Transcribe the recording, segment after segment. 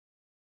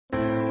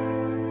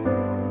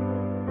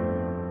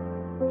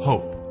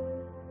Hope.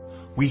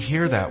 We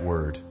hear that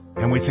word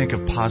and we think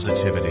of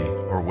positivity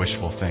or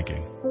wishful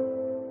thinking.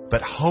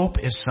 But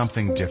hope is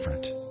something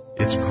different.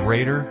 It's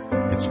greater,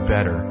 it's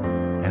better,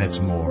 and it's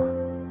more.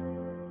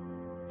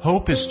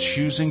 Hope is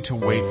choosing to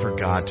wait for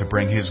God to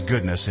bring His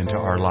goodness into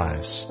our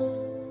lives.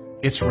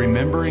 It's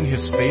remembering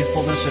His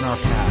faithfulness in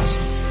our past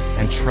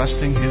and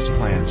trusting His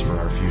plans for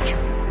our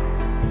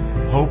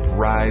future. Hope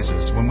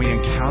rises when we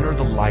encounter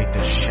the light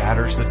that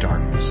shatters the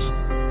darkness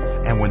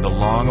and when the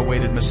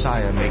long-awaited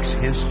Messiah makes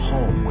His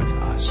home with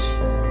us.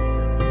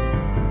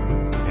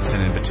 It's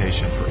an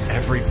invitation for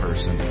every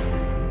person,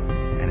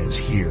 and it's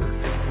here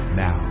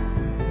now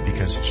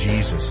because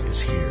Jesus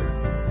is here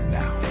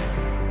now.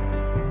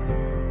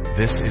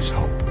 This is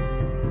hope.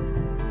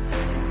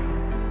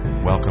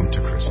 Welcome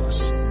to Christmas.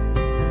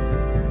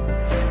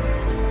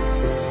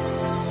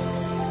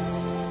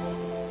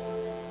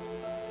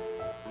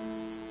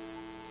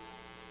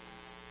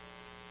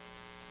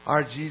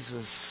 Our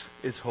Jesus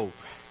is hope.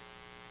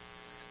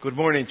 Good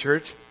morning,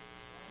 church.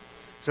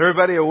 Is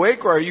everybody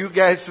awake, or are you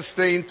guys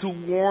staying too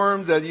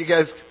warm that you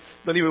guys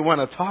don't even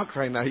want to talk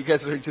right now? You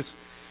guys are just,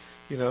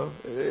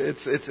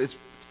 it's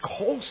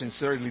cold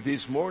sincerely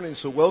this morning.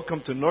 So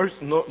welcome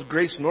to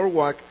Grace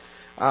Norwalk.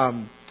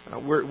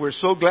 We're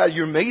so glad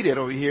you made it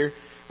over here.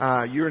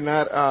 You're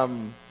not,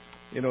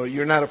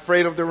 you're not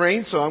afraid of the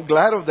rain, so I'm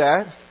glad of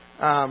that.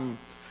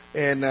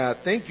 And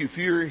thank you. If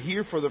you're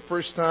here for the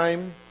first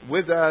time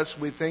with us,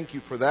 we thank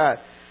you for that.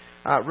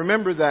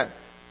 Remember that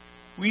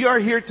we are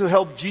here to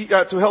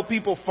help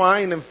people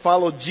find and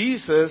follow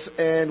Jesus,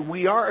 and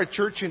we are a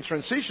church in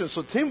transition.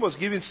 So Tim was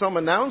giving some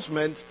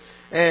announcements,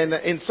 and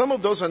in some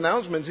of those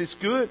announcements, it's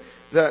good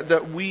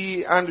that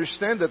we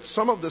understand that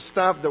some of the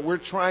stuff that we're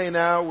trying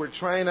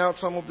out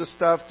some of the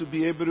stuff to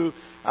be able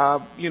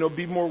to,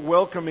 be more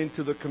welcoming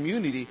to the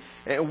community.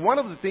 And one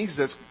of the things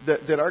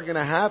that are going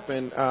to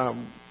happen,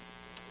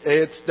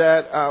 it's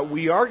that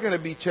we are going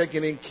to be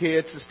checking in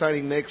kids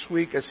starting next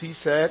week, as he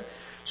said.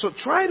 So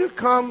try to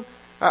come,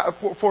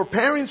 for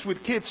parents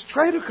with kids,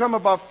 try to come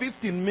about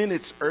 15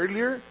 minutes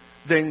earlier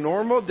than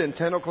normal, than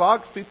 10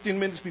 o'clock, 15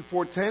 minutes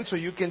before 10, so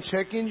you can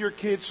check in your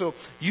kids, so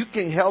you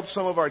can help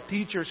some of our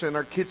teachers and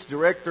our kids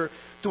director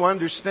to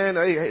understand,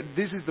 hey,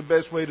 this is the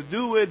best way to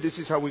do it, this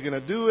is how we're going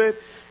to do it.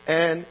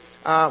 And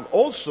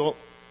also,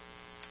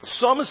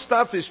 some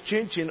stuff is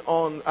changing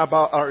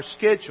about our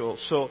schedule.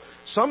 So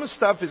some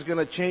stuff is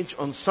going to change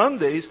on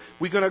Sundays.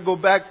 We're going to go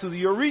back to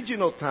the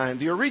original time.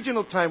 The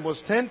original time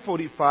was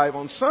 10:45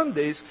 on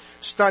Sundays.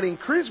 Starting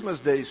Christmas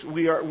Day,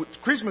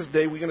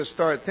 we're going to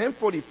start at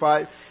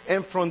 10:45,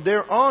 and from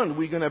there on,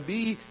 we're going to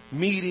be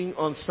meeting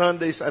on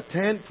Sundays at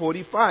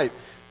 10:45.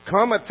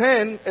 Come at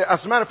 10.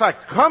 As a matter of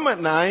fact, come at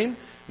 9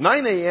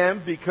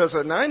 a.m. because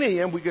at 9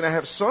 a.m. we're going to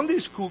have Sunday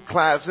school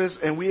classes,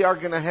 and we are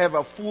going to have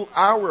a full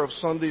hour of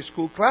Sunday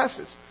school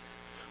classes.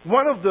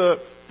 One of the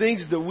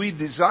things that we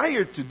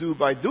desire to do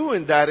by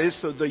doing that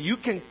is so that you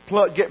can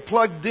get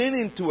plugged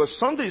into a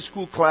Sunday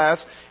school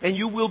class, and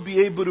you will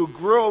be able to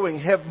grow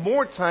and have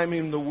more time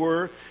in the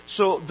Word,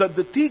 so that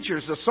the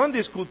teachers, the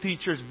Sunday school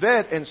teachers,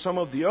 Vet, and some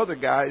of the other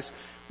guys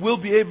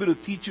will be able to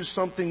teach you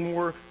something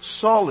more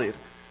solid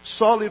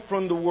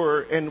from the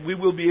Word, and we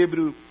will be able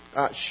to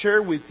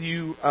share with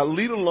you a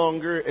little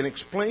longer and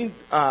explain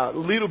a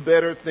little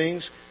better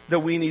things that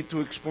we need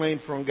to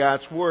explain from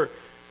God's Word.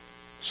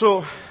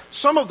 So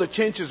some of the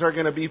changes are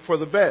going to be for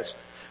the best.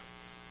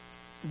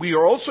 We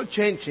are also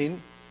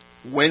changing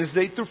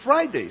Wednesday to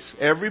Fridays.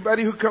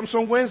 Everybody who comes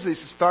on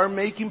Wednesdays start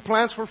making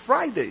plans for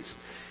Fridays.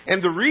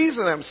 And the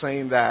reason I'm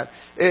saying that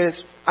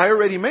is I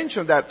already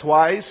mentioned that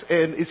twice,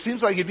 and it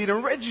seems like it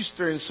didn't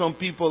register in some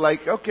people,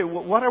 like, okay,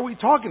 well, what are we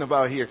talking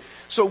about here?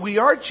 So we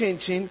are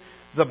changing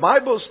the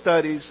Bible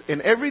studies,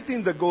 and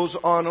everything that goes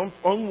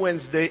on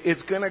Wednesday,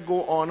 it's going to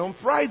go on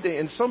Friday.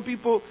 And some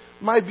people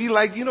might be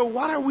like,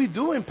 what are we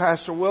doing,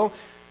 Pastor? Well,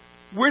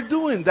 we're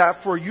doing that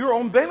for your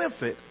own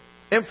benefit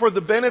and for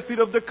the benefit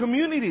of the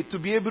community, to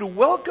be able to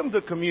welcome the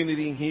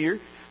community in here.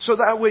 So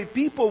that way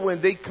people,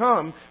 when they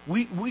come,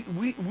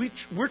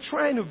 we're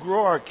trying to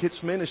grow our kids'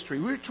 ministry.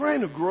 We're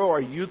trying to grow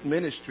our youth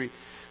ministry.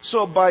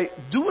 So by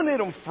doing it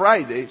on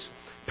Fridays,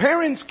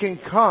 parents can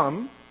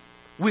come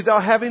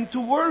without having to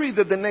worry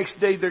that the next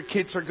day their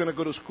kids are going to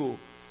go to school.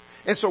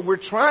 And so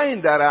we're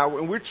trying that out,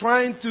 and we're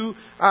trying to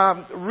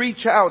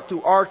reach out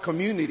to our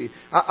community.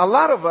 A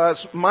lot of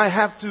us might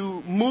have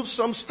to move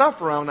some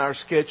stuff around our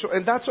schedule,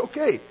 and that's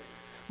okay.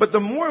 But the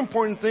more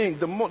important thing,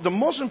 the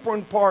most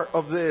important part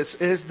of this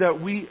is that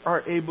we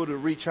are able to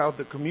reach out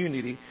to the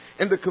community,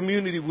 and the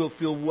community will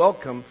feel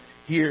welcome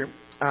here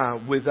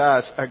with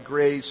us at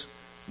Grace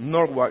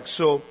Norwalk.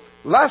 So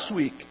last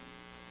week,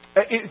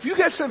 if you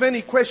guys have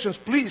any questions,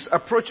 please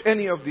approach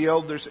any of the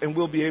elders, and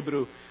we'll be able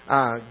to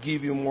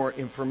give you more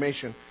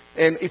information.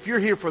 And if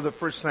you're here for the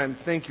first time,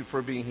 thank you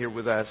for being here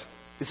with us.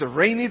 It's a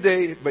rainy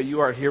day, but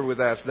you are here with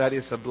us. That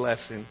is a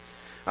blessing.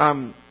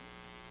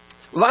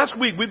 Last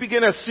week, we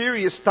began a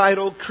series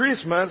titled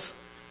Christmas,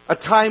 A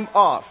Time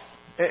Off.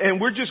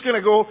 And we're just going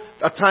to go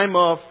a time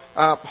off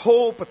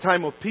hope, a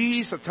time of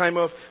peace, a time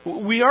of...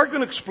 We are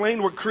going to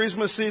explain what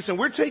Christmas is, and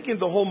we're taking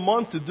the whole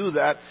month to do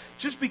that,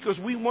 just because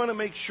we want to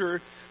make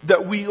sure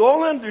that we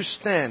all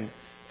understand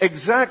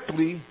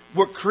exactly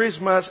what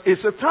Christmas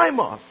is a time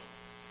of.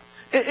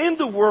 In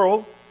the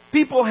world,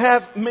 people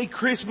have made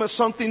Christmas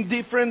something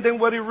different than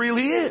what it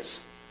really is.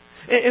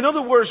 In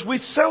other words, we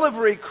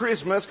celebrate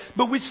Christmas,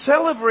 but we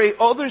celebrate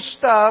other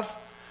stuff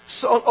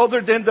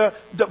other than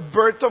the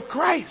birth of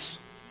Christ.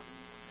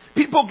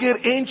 People get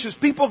anxious.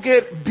 People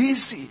get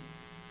busy.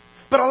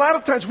 But a lot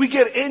of times we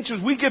get anxious.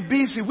 We get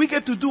busy. We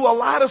get to do a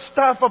lot of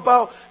stuff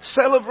about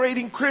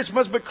celebrating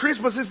Christmas, but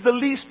Christmas is the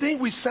least thing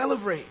we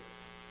celebrate.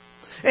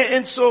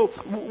 And so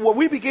what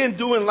we began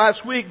doing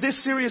last week,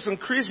 this series on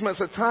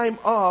Christmas, a time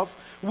of,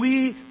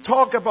 we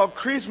talk about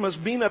Christmas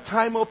being a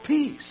time of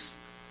peace.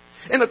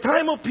 And a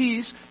time of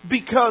peace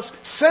because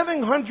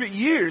 700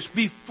 years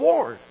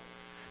before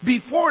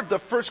the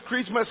first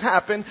Christmas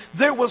happened,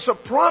 there was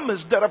a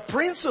promise that a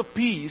Prince of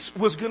Peace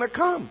was going to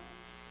come.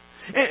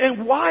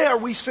 And why are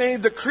we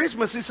saying that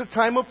Christmas is a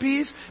time of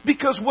peace?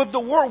 Because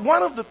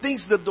one of the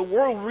things that the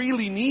world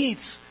really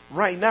needs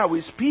right now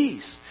is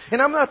peace.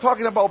 And I'm not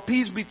talking about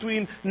peace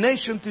between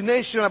nation to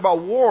nation,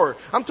 about war.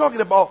 I'm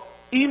talking about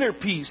inner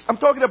peace. I'm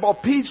talking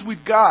about peace with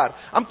God.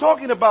 I'm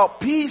talking about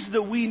peace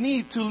that we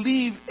need to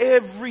live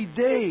every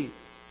day.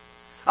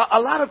 A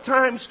lot of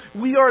times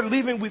we are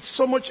living with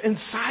so much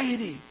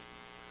anxiety.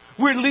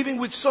 We're living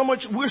with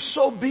we're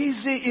so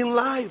busy in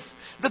life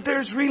that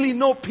there's really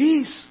no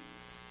peace.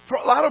 For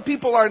a lot of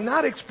people are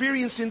not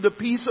experiencing the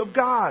peace of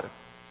God.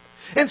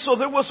 And so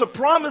there was a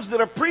promise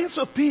that a Prince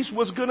of Peace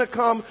was going to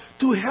come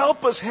to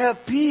help us have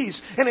peace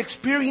and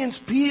experience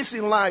peace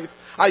in life.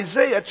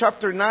 Isaiah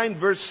chapter 9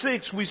 verse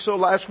 6, we saw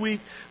last week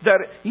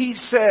that he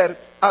said,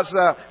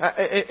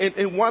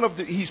 in one of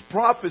his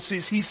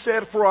prophecies, he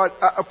said, to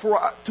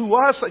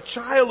us a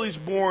child is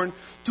born,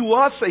 to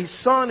us a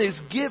son is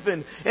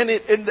given, and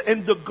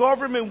the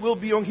government will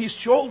be on his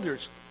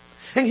shoulders.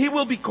 And he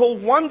will be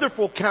called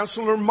Wonderful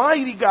Counselor,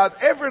 Mighty God,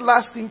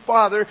 Everlasting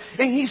Father.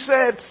 And he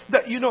said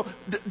that,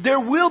 there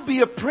will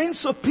be a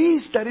Prince of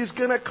Peace that is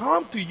going to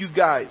come to you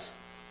guys.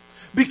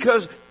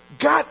 Because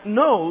God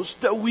knows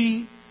that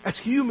we, as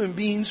human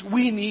beings,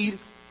 we need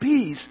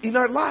peace in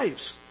our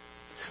lives.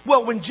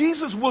 Well, when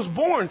Jesus was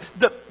born,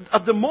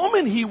 at the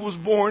moment he was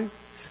born,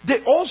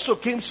 there also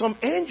came some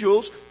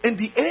angels. And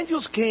the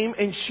angels came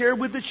and shared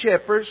with the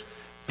shepherds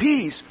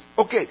peace.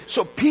 Okay,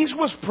 so peace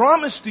was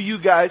promised to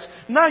you guys.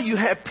 Now you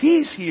have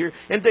peace here.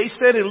 And they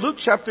said in Luke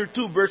chapter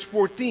 2 verse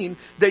 14,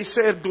 they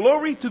said,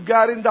 glory to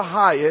God in the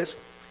highest,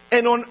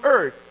 and on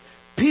earth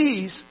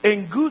peace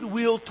and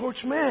goodwill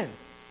towards men.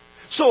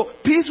 So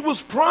peace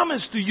was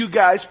promised to you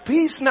guys.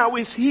 Peace now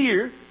is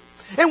here.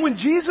 And when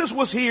Jesus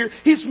was here,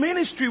 his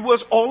ministry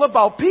was all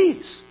about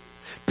peace.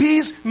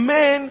 Peace,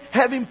 man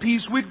having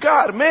peace with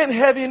God. Man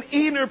having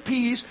inner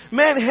peace.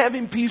 Man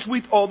having peace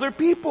with other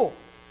people.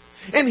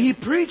 And he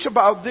preached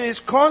about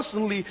this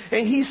constantly.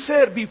 And he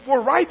said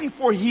right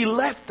before he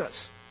left us,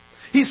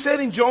 he said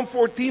in John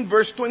 14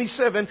 verse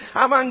 27,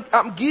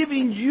 I'm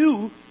giving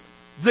you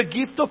the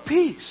gift of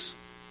peace.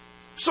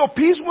 So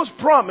peace was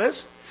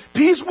promised.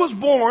 Peace was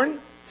born.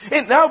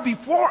 And now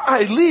before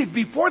I leave,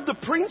 before the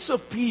Prince of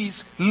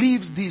Peace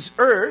leaves this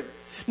earth,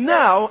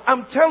 now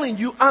I'm telling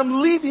you,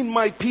 I'm leaving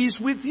my peace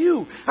with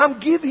you. I'm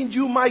giving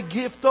you my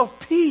gift of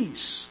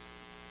peace.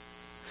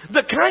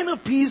 The kind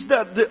of peace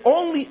that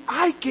only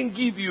I can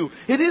give you.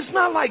 It is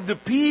not like the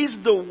peace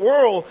the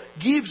world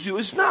gives you.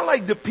 It's not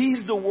like the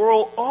peace the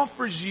world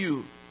offers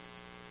you.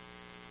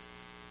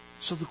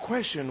 So the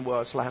question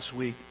was last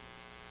week,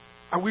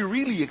 are we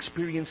really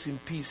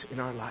experiencing peace in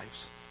our lives?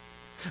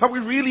 Are we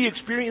really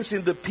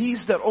experiencing the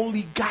peace that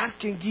only God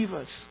can give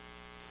us?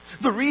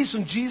 The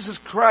reason Jesus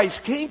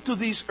Christ came to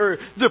this earth,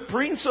 the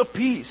Prince of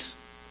Peace,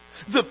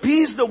 the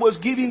peace that was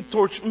given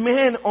towards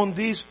man on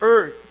this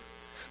earth,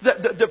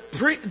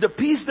 the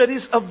peace that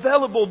is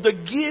available, the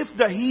gift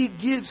that He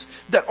gives,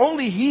 that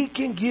only He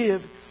can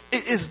give,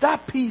 is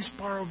that peace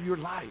part of your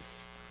life?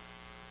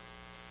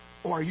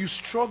 Or are you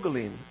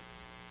struggling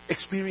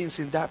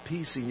experiencing that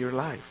peace in your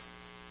life?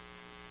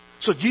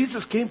 So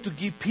Jesus came to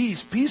give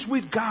peace. Peace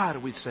with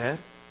God, we said.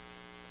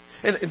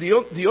 And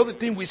the other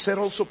thing we said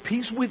also,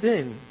 peace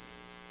within.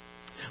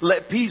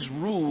 Let peace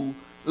rule.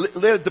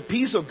 Let the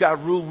peace of God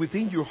rule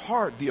within your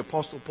heart, the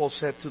Apostle Paul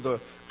said to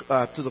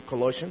the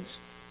Colossians.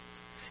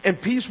 And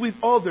peace with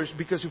others,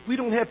 because if we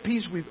don't have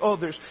peace with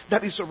others,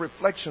 that is a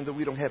reflection that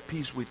we don't have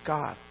peace with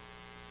God.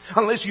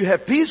 Unless you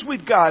have peace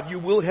with God, you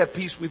will have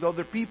peace with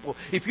other people.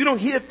 If you don't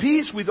have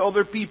peace with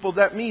other people,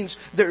 that means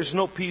there is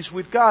no peace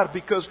with God,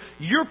 because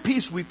your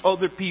peace with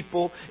other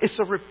people is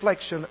a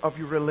reflection of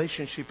your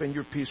relationship and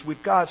your peace with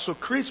God. So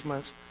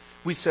Christmas,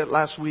 we said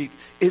last week,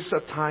 is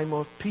a time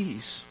of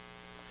peace.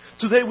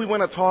 Today we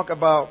want to talk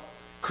about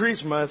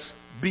Christmas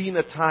being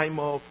a time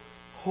of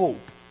hope.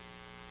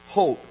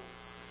 Hope.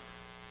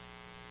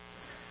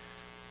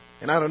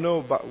 And I don't know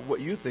about what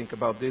you think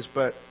about this,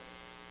 but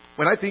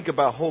when I think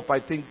about hope,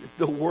 I think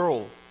the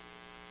world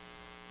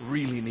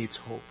really needs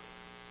hope.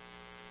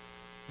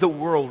 the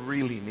world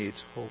really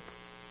needs hope.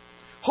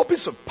 Hope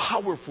is a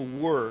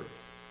powerful word.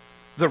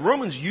 The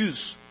Romans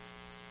use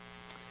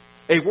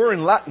a word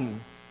in Latin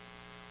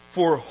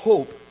for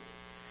hope.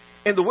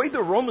 And the way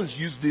the Romans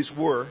use this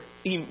word,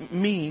 it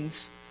means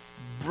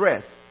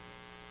breath.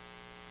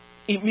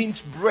 It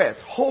means breath.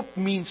 Hope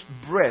means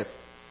breath.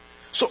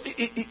 So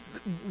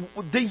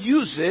they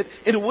use it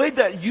in a way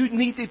that you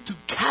needed to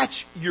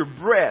catch your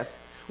breath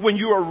when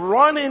you are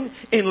running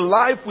in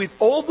life with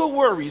all the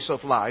worries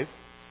of life.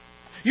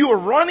 You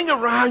are running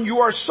around. You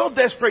are so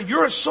desperate. You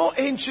are so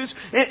anxious.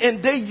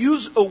 And they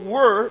use a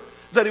word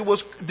that it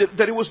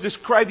was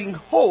describing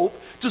hope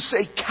to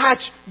say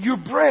catch your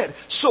breath.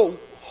 So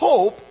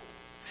hope,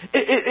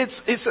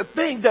 it's a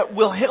thing that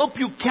will help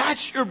you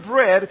catch your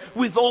breath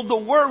with all the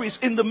worries,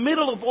 in the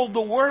middle of all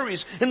the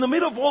worries, in the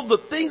middle of all the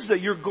things that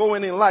you're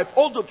going in life,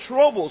 all the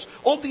troubles,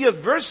 all the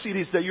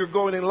adversities that you're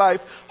going in life.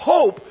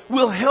 Hope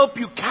will help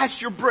you catch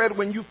your breath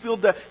when you feel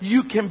that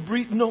you can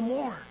breathe no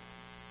more.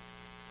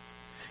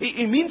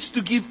 It means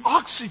to give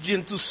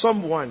oxygen to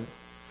someone.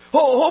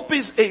 Hope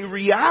is a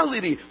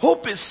reality.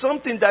 Hope is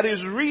something that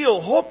is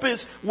real. Hope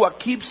is what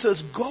keeps us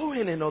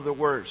going, in other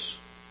words.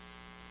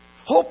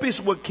 Hope is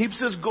what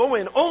keeps us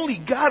going.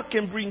 Only God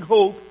can bring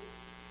hope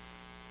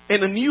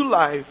and a new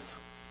life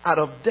out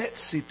of death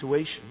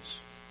situations.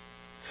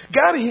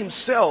 God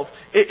Himself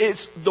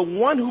is the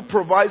one who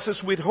provides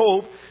us with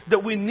hope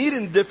that we need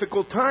in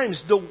difficult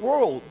times. The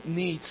world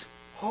needs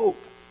hope.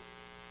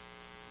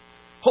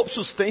 Hope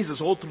sustains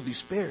us all through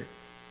despair.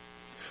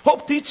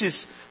 Hope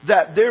teaches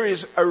that there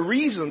is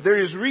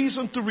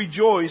reason to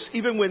rejoice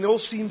even when all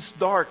seems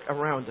dark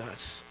around us.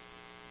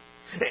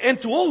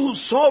 And to all who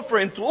suffer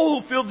and to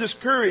all who feel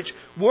discouraged,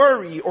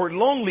 worry, or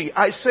lonely,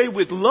 I say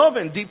with love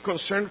and deep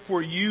concern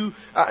for you,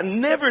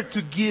 never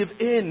to give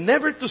in,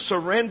 never to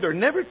surrender,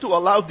 never to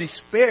allow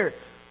despair,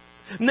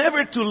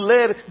 never to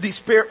let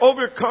despair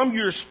overcome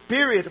your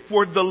spirit,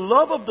 for the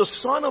love of the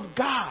Son of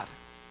God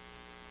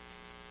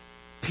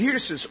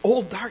pierces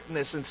all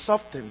darkness and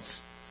softens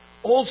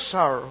all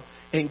sorrow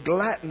and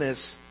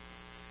gladness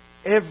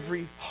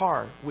every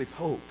heart with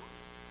hope.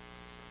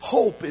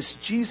 Hope is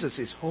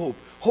Jesus' hope.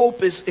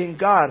 Hope is in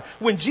God.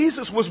 When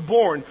Jesus was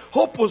born,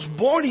 hope was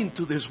born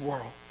into this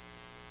world.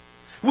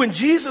 When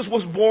Jesus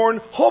was born,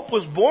 hope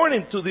was born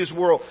into this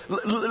world.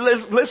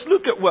 Let's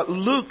look at what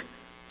Luke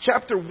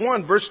chapter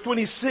 1 verse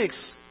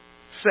 26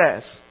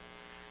 says.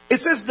 It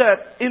says that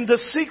in the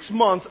 6th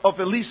month of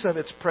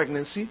Elizabeth's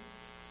pregnancy,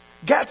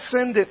 God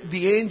sent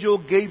the angel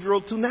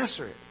Gabriel to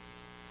Nazareth,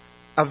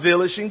 a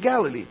village in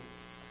Galilee,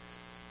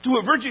 to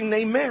a virgin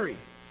named Mary.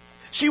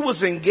 She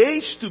was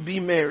engaged to be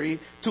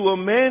married to a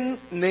man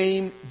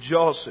named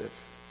Joseph,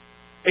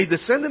 a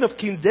descendant of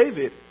King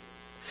David.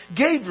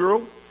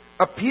 Gabriel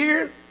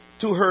appeared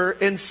to her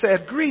and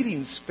said,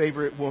 "Greetings,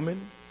 favorite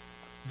woman.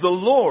 The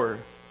Lord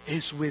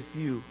is with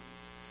you."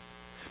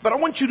 But I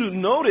want you to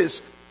notice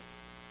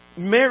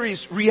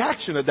Mary's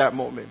reaction at that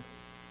moment.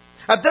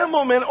 At that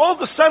moment, all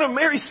of a sudden,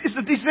 Mary sees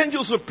that this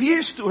angel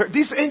appears to her.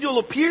 This angel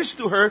appears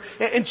to her,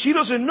 and she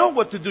doesn't know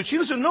what to do. She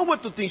doesn't know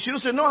what to think. She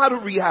doesn't know how to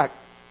react.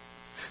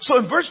 So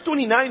in verse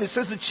 29, it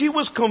says that she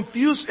was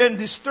confused and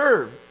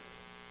disturbed.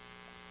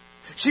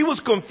 She was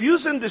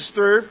confused and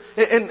disturbed.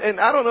 And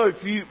I don't know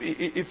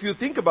if you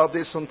think about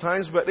this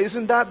sometimes, but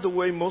isn't that the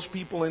way most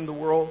people in the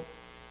world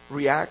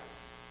react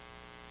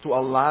to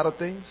a lot of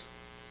things?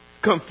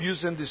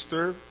 Confused and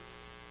disturbed.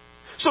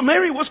 So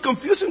Mary was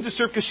confused and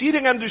disturbed because she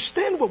didn't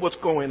understand what was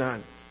going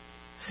on.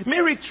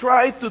 Mary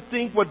tried to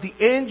think what the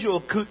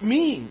angel could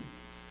mean.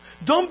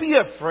 "Don't be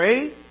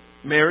afraid,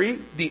 Mary,"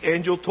 the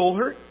angel told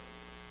her.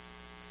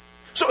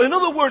 So in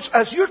other words,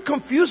 as you're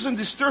confused and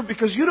disturbed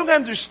because you don't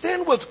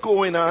understand what's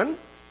going on,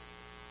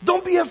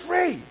 don't be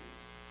afraid.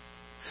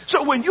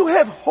 So when you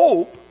have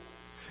hope,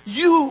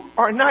 you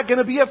are not going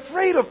to be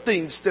afraid of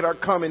things that are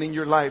coming in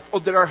your life or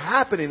that are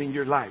happening in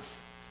your life.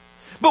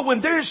 But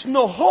when there's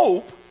no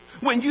hope,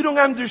 when you don't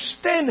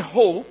understand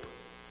hope,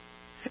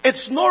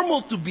 it's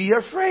normal to be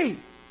afraid.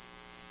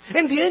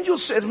 And the angel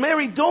said,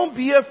 "Mary, don't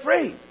be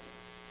afraid."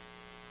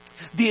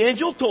 The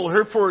angel told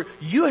her, "For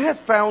you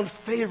have found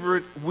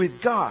favor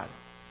with God.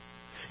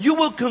 You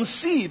will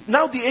conceive."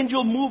 Now the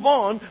angel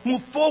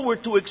moved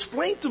forward to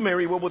explain to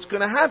Mary what was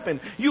going to happen.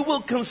 "You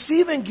will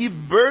conceive and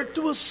give birth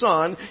to a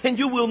son, and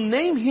you will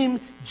name him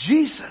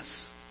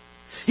Jesus.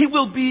 He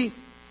will be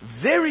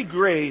very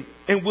great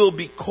and will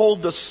be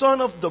called the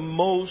Son of the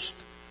Most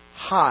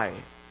High."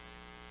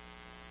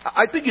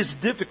 I think it's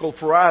difficult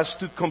for us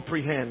to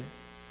comprehend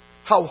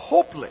how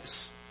hopeless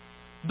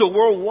the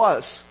world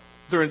was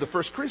during the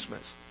first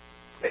Christmas.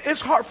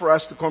 It's hard for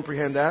us to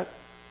comprehend that.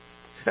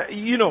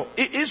 You know,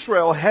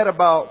 Israel had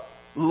about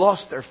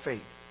lost their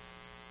faith.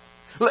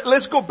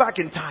 Let's go back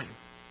in time.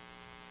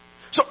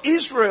 So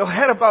Israel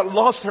had about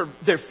lost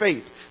their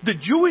faith. The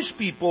Jewish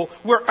people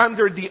were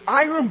under the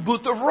iron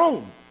boot of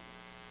Rome.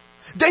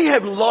 They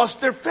have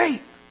lost their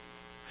faith.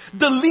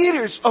 The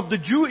leaders of the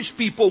Jewish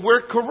people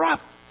were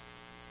corrupt.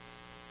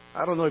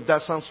 I don't know if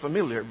that sounds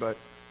familiar, but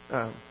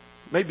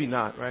maybe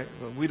not, right?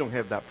 We don't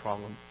have that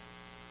problem.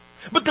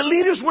 But the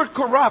leaders were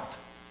corrupt.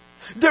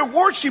 Their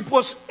worship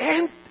was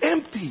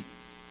empty.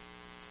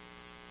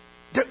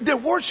 Their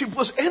worship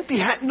was empty,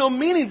 had no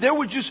meaning. They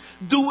were just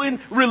doing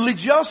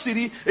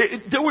religiosity.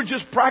 They were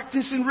just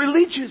practicing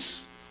religious.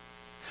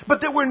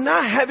 But they were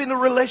not having a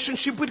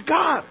relationship with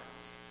God.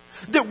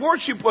 Their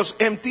worship was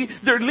empty.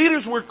 Their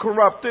leaders were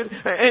corrupted.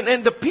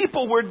 And the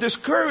people were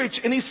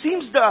discouraged. And it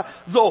seems that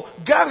though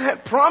God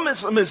had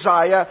promised a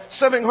Messiah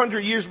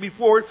 700 years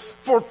before,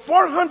 for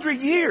 400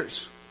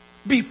 years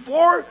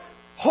before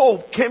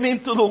hope came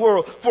into the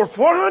world, for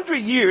 400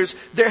 years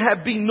there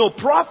had been no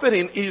prophet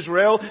in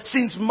Israel.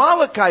 Since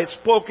Malachi had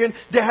spoken,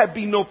 there had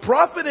been no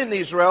prophet in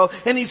Israel.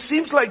 And it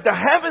seems like the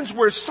heavens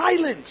were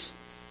silent.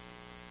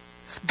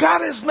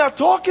 God is not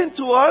talking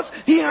to us.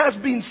 He has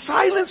been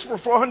silenced for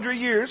 400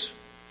 years.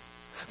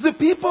 The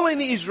people in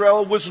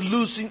Israel were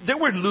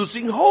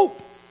losing hope.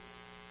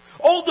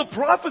 All the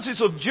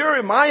prophecies of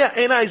Jeremiah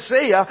and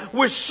Isaiah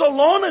were so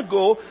long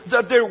ago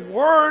that their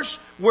words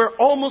were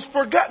almost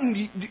forgotten.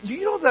 Do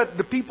you know that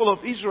the people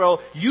of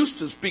Israel used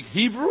to speak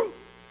Hebrew?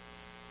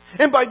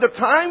 And by the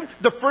time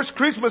the first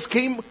Christmas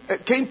came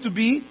to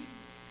be,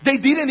 they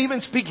didn't even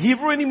speak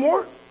Hebrew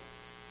anymore.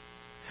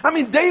 I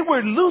mean, they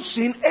were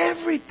losing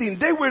everything.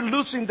 They were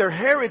losing their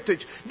heritage.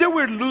 They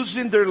were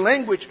losing their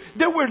language.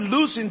 They were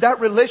losing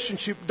that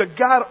relationship that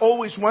God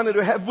always wanted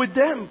to have with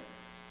them.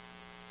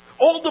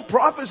 All the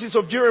prophecies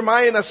of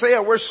Jeremiah and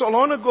Isaiah were so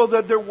long ago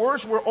that their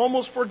words were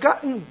almost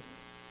forgotten.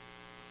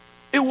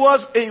 It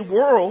was a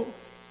world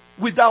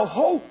without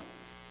hope.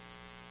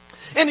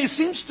 And it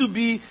seems to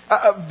be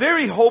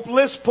very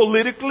hopeless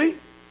politically.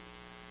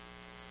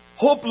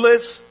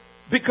 Hopeless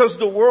because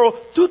the world,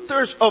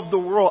 2/3 of the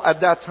world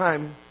at that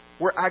time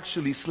were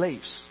actually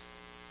slaves.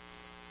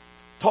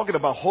 Talking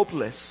about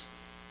hopeless.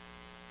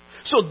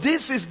 So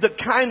this is the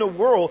kind of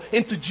world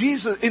into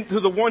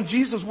the one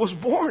Jesus was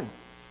born.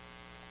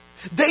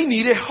 They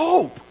needed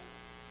hope.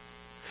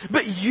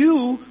 But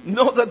you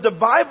know that the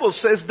Bible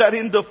says that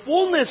in the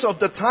fullness of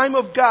the time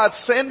of God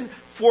sent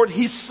forth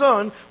His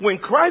Son, when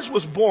Christ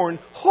was born,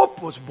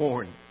 hope was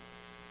born.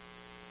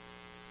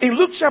 In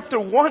Luke chapter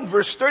 1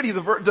 verse 30,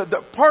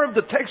 the part of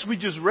the text we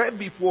just read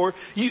before,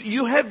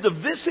 you have the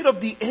visit of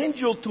the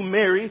angel to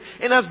Mary.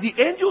 And as the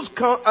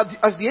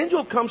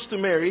angel comes to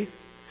Mary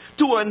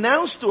to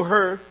announce to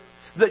her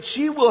that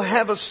she will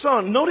have a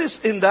son. Notice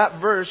in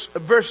that verse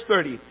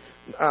 30,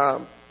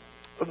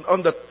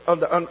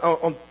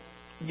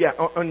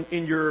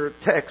 in your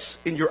text,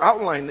 in your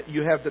outline,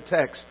 you have the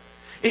text.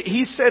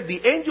 The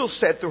angel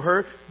said to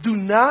her, do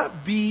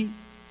not be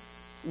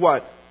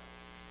what?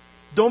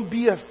 Don't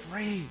be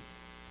afraid.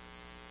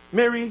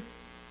 Mary,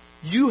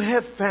 you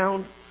have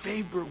found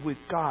favor with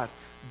God.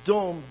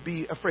 Don't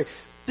be afraid.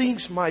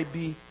 Things might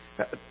be,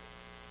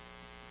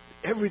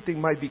 everything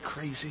might be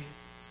crazy.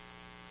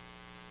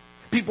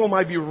 People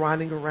might be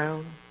running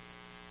around.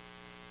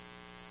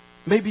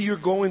 Maybe you're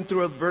going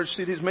through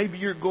adversities. Maybe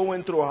you're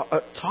going through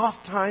a tough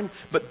time,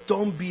 but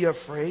don't be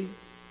afraid.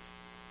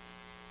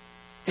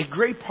 A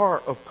great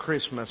part of the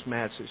Christmas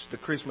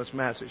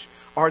message,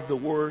 are the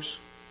words,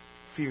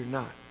 fear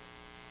not.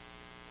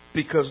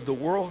 Because the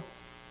world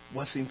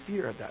was in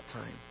fear at that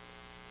time.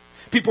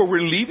 People were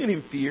living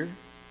in fear.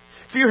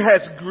 Fear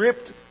has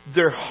gripped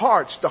their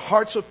hearts, the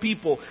hearts of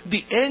people.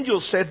 The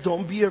angel said,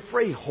 don't be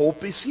afraid.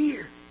 Hope is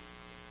here.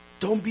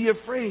 Don't be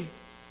afraid.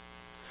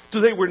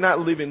 Today we're not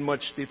living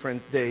much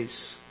different days,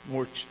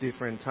 much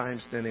different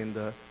times than in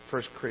the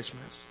first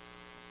Christmas.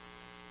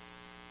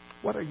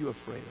 What are you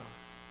afraid of?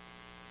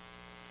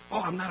 Oh,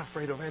 I'm not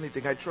afraid of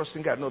anything. I trust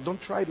in God. No,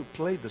 don't try to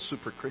play the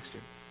super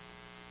Christian.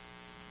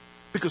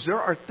 Because there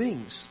are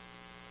things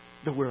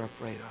that we're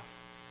afraid of.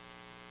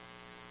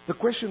 The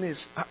question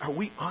is, are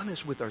we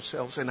honest with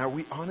ourselves and are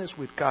we honest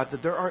with God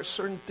that there are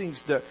certain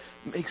things that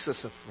makes us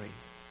afraid?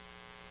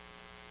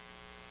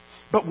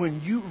 But when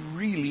you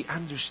really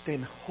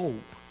understand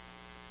hope,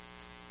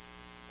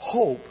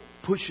 hope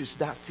pushes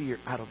that fear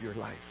out of your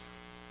life.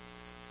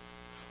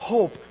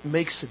 Hope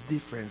makes a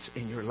difference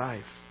in your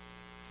life.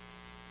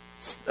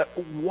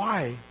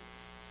 Why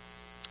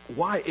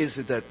is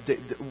it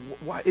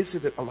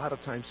that a lot of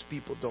times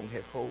people don't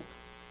have hope?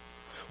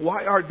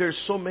 Why are there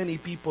so many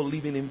people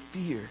living in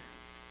fear?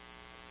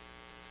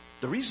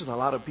 The reason a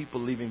lot of people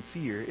live in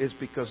fear is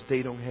because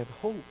they don't have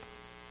hope.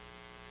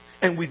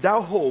 And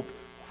without hope,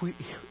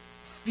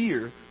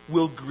 fear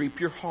will grip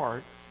your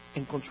heart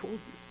and control you.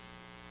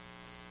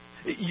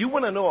 You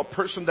want to know a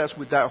person that's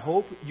without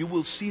hope? You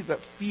will see that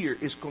fear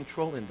is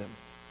controlling them.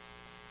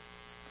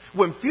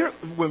 When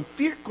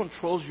fear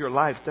controls your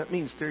life, that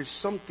means there's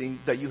something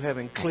that you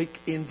haven't clicked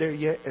in there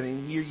yet and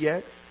in here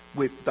yet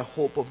with the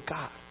hope of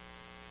God.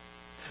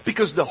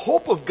 Because the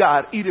hope of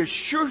God, it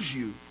assures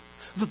you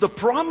that the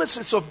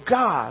promises of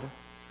God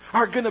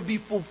are going to be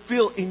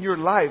fulfilled in your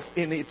life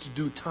in its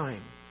due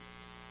time.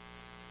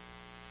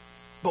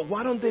 But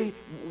why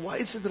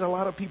is it that a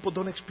lot of people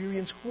don't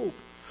experience hope?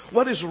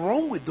 What is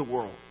wrong with the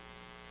world?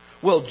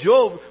 Well,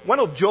 one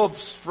of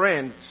Job's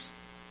friends,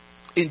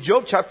 in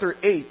Job chapter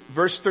 8,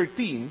 verse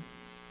 13,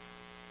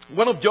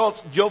 one of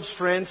Job's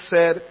friends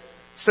said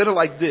it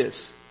like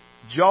this.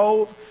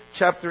 Job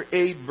chapter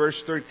 8,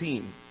 verse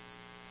 13.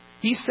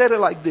 He said it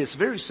like this,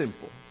 very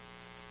simple.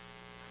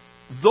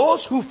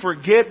 Those who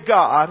forget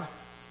God,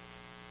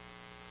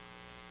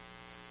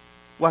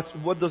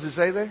 what does it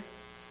say there?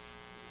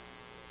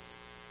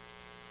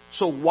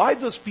 So why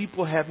does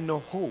people have no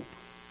hope?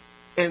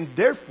 And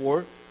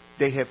therefore,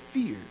 they have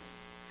fear.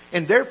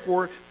 And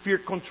therefore, fear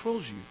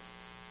controls you.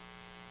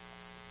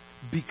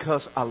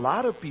 Because a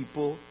lot of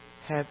people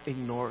have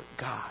ignored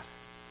God.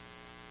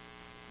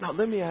 Now,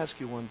 let me ask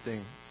you one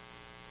thing.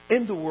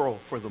 In the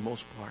world, for the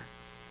most part,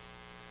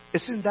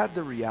 isn't that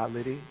the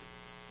reality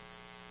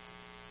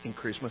in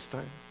Christmas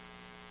time?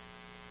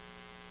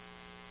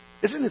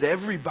 Isn't it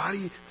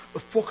everybody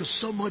focused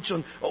so much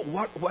on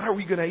what are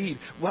we going to eat?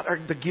 What are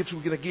the gifts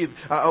we're going to give?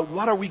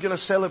 What are we going to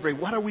celebrate?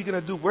 What are we going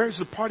to do? Where is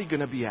the party going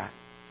to be at?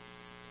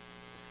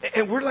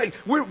 And we're like,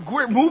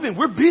 we're moving.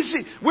 We're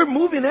busy. We're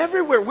moving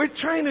everywhere. We're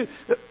trying to,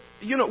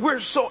 we're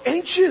so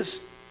anxious.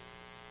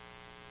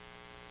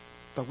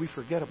 But we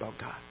forget about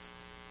God.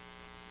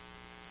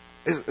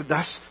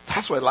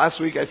 That's why last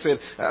week I said,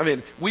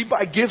 we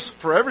buy gifts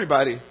for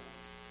everybody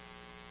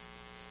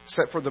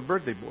except for the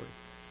birthday boy.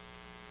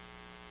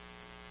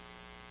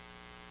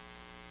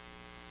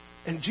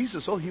 And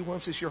Jesus, all He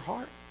wants is your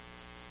heart,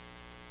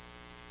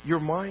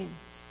 your mind,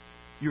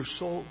 your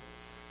soul,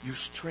 your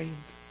strength.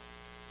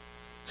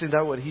 Isn't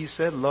that what He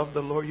said? Love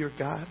the Lord your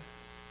God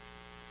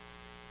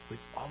with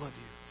all of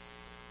you.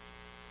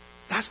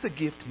 That's the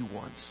gift He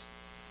wants.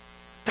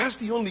 That's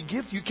the only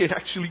gift you can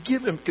actually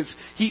give Him because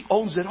He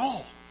owns it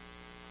all.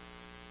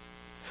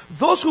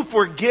 Those who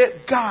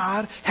forget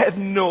God have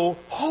no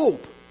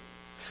hope.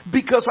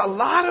 Because a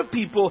lot of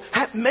people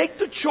make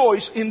the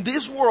choice in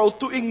this world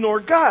to ignore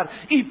God.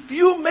 If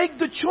you make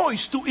the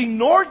choice to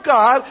ignore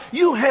God,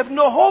 you have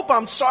no hope.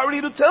 I'm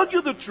sorry to tell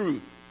you the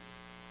truth.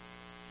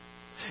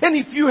 And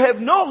if you have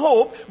no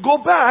hope, go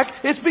back.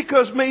 It's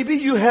because maybe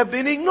you have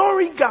been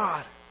ignoring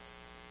God.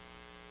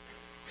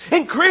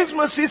 And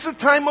Christmas is a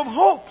time of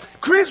hope.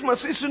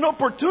 Christmas is an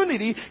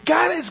opportunity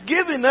God has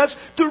given us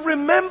to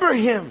remember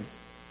Him.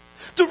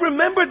 To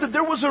remember that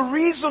there was a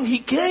reason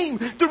He came.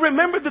 To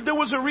remember that there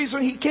was a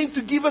reason He came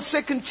to give us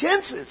second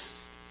chances.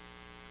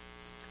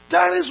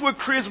 That is what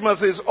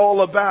Christmas is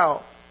all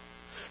about.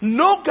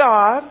 No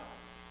God,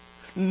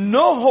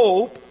 no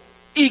hope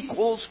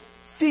equals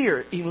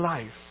fear in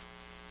life.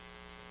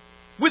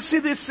 We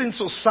see this in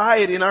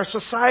society, in our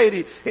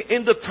society,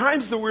 in the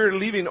times that we're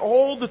living,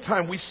 all the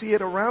time we see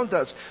it around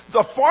us.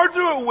 The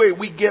farther away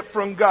we get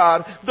from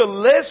God, the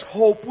less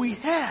hope we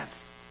have.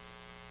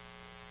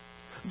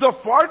 The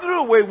farther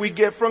away we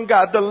get from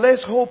God, the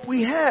less hope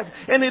we have.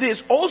 And it is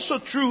also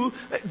true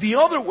the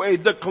other way.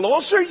 The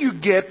closer you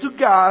get to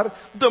God,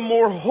 the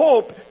more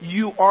hope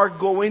you are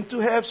going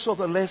to have, so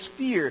the less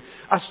fear.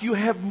 As you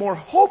have more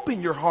hope in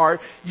your heart,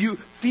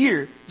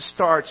 fear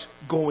starts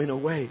going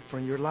away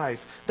from your life.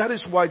 That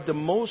is why the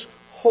most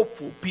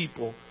hopeful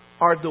people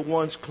are the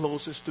ones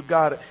closest to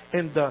God.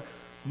 And the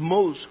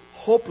most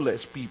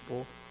hopeless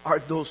people are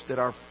those that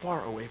are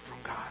far away from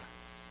God.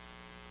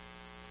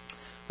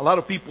 A lot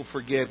of people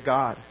forget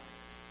God.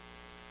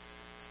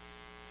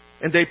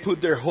 And they put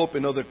their hope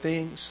in other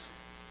things.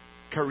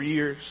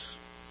 Careers.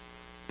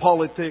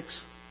 Politics.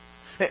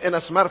 And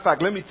as a matter of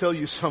fact, let me tell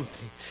you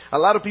something. A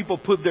lot of people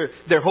put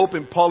their hope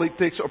in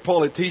politics or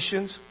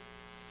politicians.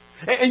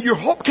 And your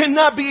hope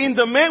cannot be in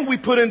the man we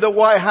put in the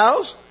White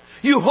House.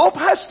 Your hope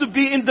has to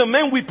be in the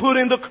man we put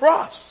in the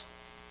cross.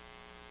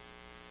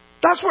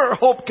 That's where our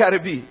hope got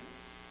to be.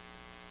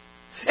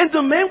 And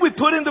the man we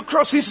put in the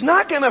cross, He's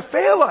not going to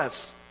fail us.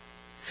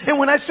 And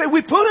when I say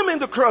we put Him in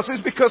the cross,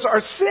 it's because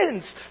our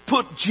sins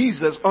put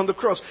Jesus on the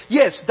cross.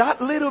 Yes,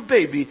 that little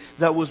baby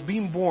that was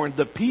being born,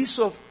 the Prince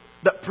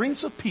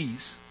of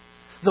Peace,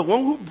 the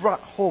one who brought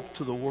hope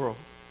to the world,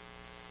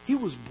 He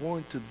was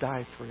born to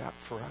die for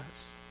us.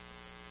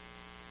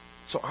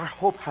 So our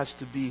hope has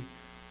to be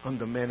on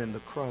the man in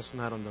the cross,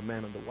 not on the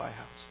man in the White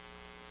House.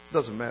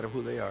 Doesn't matter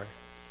who they are.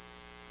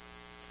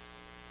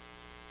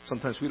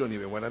 Sometimes we don't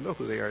even want to know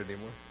who they are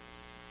anymore.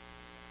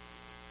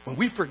 When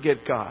we forget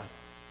God,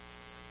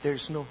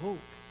 there's no hope.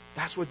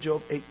 That's what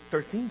Job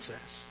 8:13 says.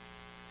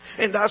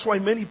 And that's why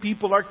many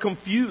people are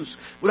confused.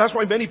 That's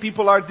why many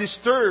people are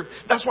disturbed.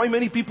 That's why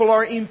many people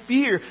are in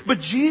fear. But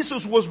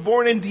Jesus was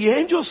born and the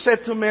angel said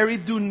to Mary,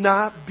 do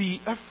not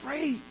be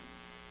afraid.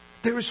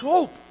 There is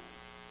hope.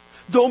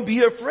 Don't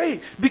be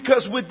afraid.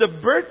 Because with the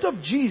birth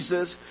of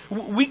Jesus,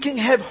 we can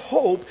have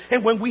hope.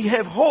 And when we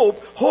have hope,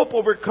 hope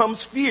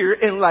overcomes fear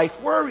and life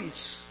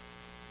worries.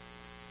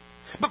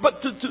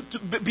 But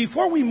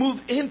before we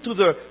move into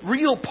the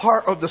real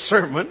part of the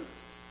sermon,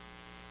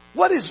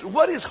 what is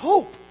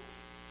hope?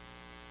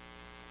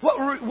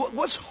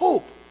 What's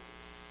hope?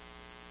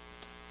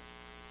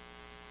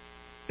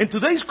 In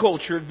today's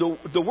culture,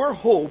 the word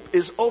hope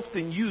is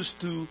often used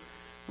to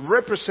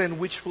represent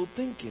wishful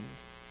thinking.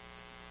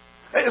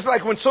 It's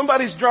like when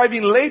somebody's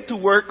driving late to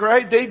work,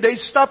 right? They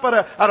stop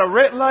at a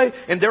red light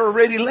and they're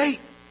already late.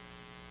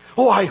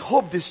 Oh, I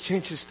hope this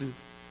changes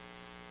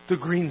to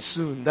green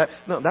soon.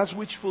 That's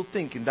wishful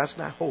thinking. That's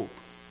not hope.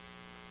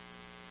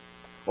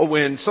 Or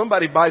when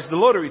somebody buys the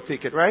lottery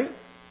ticket, right?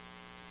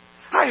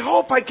 I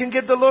hope I can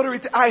get the lottery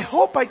ticket. I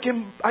hope I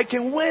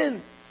can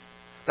win.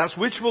 That's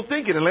wishful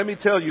thinking. And let me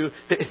tell you,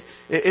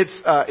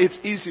 it's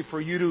easy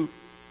for you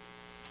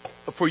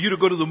to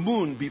go to the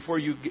moon before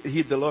you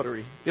hit the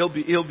lottery.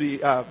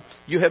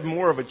 You have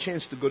more of a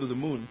chance to go to the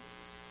moon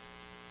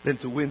than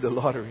to win the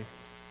lottery.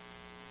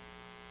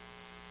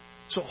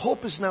 So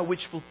hope is not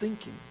wishful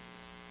thinking.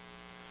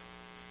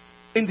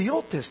 In the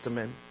Old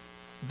Testament,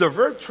 the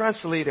verb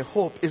translated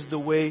hope is the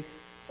way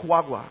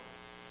quagua.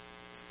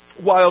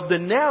 While the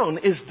noun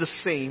is the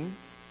same,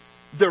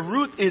 the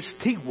root is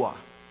tigua.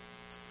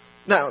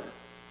 Now,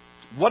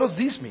 what does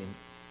this mean?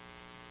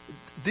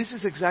 This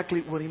is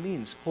exactly what it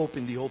means, hope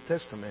in the Old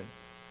Testament.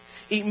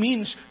 It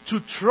means to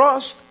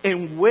trust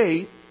and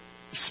wait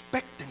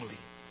expectantly.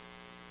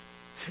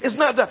 It's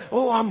not that,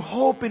 oh, I'm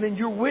hoping and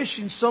you're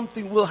wishing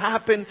something will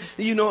happen,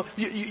 your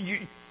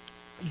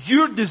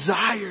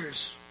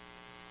desires.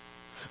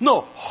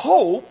 No,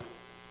 hope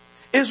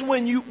is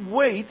when you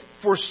wait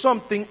for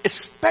something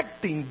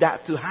expecting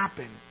that to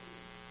happen.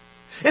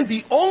 And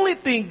the only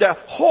thing that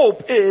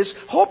hope is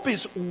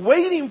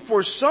waiting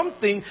for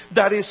something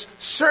that is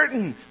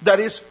certain, that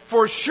is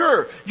for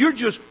sure. You're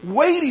just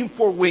waiting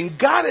for when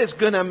God is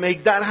going to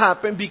make that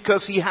happen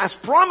because He has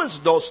promised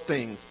those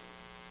things.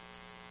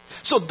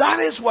 So that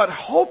is what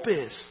hope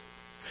is.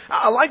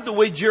 I like the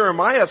way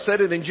Jeremiah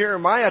said it in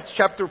Jeremiah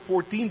chapter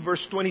 14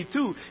 verse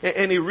 22.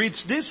 And it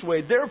reads this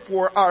way,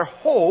 therefore our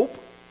hope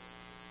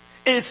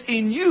is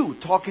in you,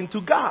 talking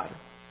to God.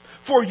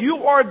 For you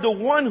are the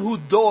one who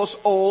does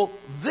all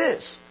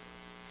this.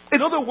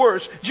 In other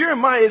words,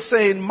 Jeremiah is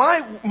saying,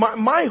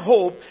 my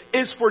hope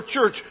is for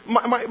church.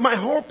 My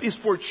hope is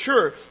for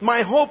sure.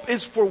 My hope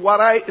is for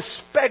what I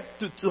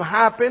expect to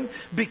happen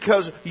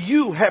because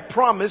you have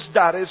promised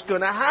that is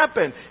going to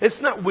happen.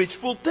 It's not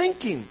wishful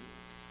thinking.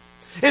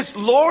 It's,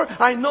 Lord,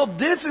 I know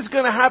this is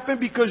going to happen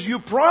because you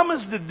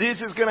promised that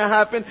this is going to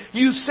happen.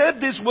 You said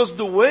this was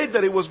the way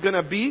that it was going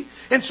to be.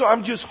 And so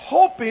I'm just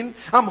hoping.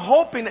 I'm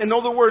hoping. In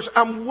other words,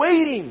 I'm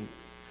waiting.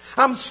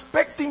 I'm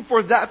expecting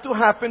for that to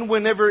happen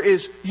whenever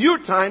is your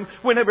time,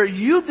 whenever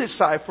you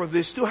decide for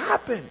this to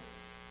happen.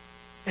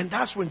 And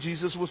that's when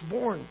Jesus was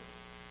born.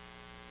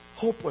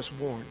 Hope was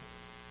born.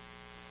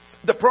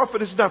 The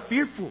prophet is not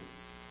fearful.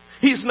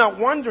 He's not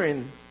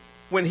wondering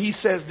when he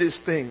says these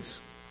things.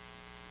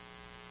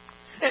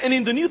 And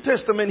in the New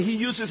Testament, he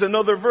uses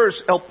another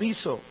verse,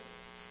 elpiso.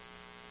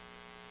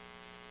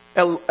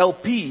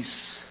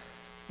 Elpis.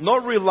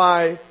 Not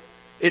rely.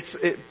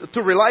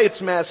 To rely its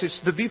message,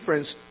 the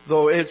difference,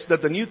 though, is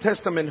that the New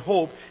Testament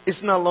hope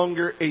is no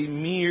longer a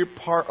mere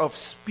part of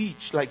speech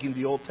like in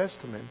the Old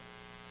Testament.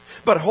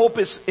 But hope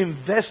is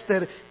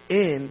invested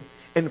in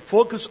and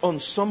focused on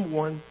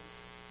someone.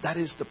 That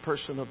is the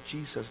person of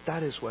Jesus.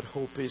 That is what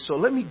hope is. So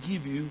let me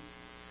give you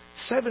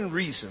 7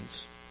 reasons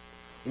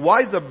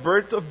why the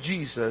birth of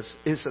Jesus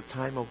is a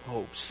time of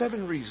hope.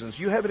 7 reasons.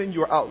 You have it in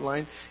your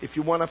outline. If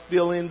you want to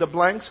fill in the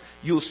blanks,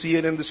 you'll see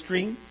it in the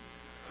screen.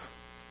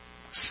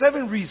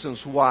 7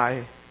 reasons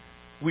why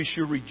we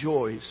should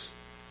rejoice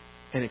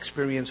and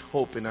experience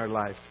hope in our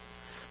life.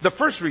 The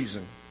first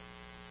reason.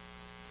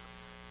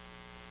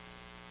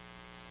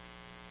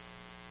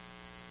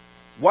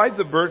 Why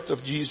the birth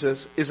of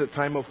Jesus is a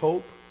time of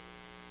hope?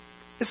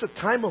 It's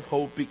a time of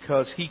hope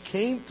because He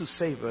came to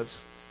save us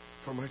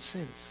from our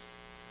sins.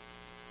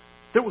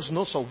 There was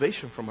no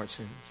salvation from our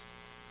sins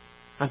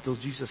until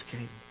Jesus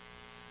came.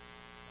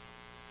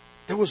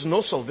 There was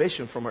no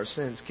salvation from our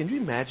sins. Can you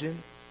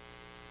imagine?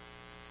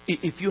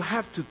 If you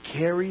have to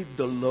carry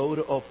the load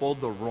of all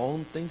the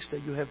wrong things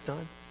that you have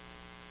done,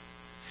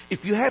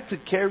 if you had to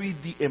carry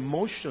the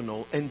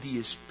emotional and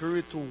the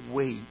spiritual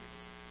weight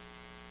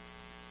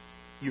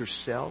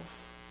yourself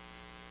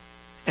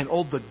and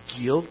all the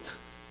guilt,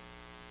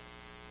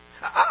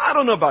 I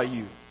don't know about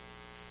you,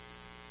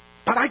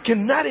 but I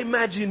cannot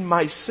imagine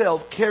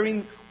myself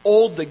carrying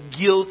all the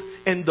guilt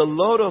and the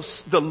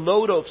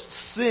load of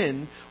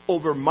sin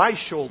over my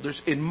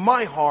shoulders in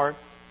my heart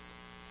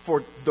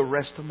for the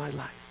rest of my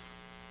life.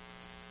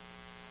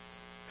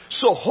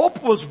 So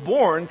hope was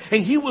born,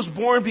 and He was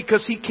born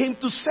because He came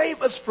to save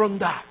us from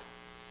that.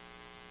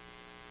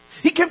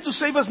 He came to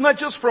save us not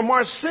just from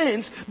our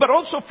sins, but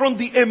also from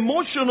the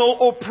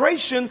emotional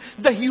oppression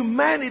that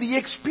humanity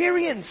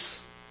experienced.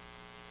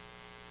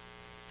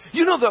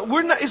 You know that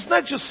it's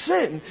not just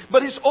sin,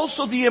 but it's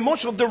also the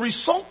emotional. The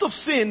result of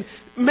sin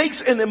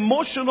makes an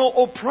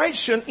emotional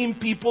oppression in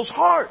people's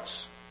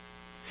hearts,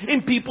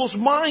 in people's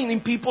mind,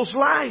 in people's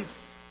life.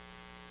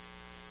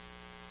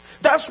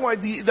 That's why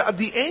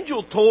the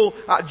angel told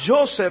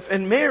Joseph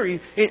and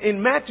Mary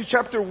in Matthew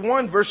chapter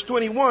 1 verse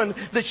 21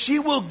 that she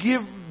will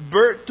give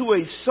birth to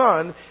a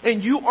son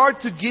and you are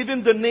to give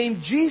him the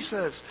name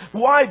Jesus.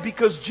 Why?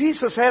 Because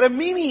Jesus had a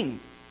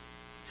meaning.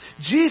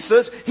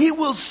 Jesus, He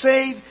will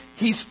save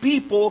His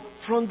people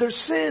from their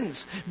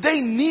sins.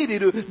 They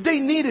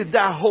needed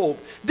that hope.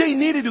 They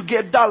needed to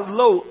get that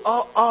load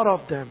out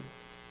of them.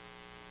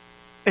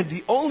 And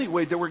the only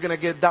way that we're going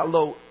to get that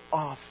load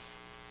off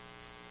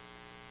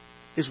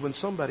is when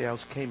somebody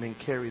else came and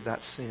carried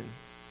that sin.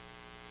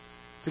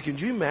 But can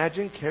you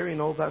imagine carrying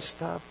all that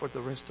stuff for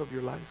the rest of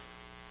your life?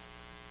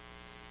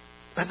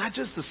 And not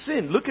just the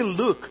sin. Look at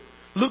Luke.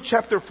 Luke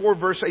chapter 4,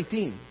 verse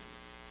 18.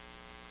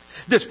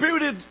 The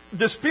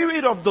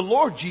Spirit of the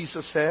Lord,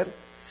 Jesus said,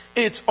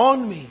 it's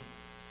on me,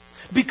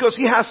 because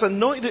He has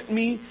anointed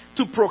me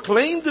to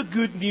proclaim the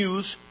good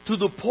news to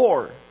the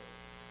poor.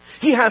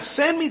 He has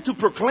sent me to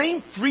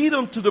proclaim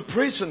freedom to the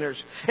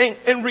prisoners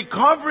and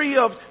recovery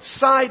of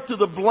sight to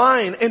the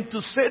blind and to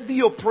set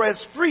the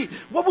oppressed free.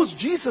 What was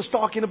Jesus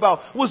talking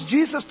about? Was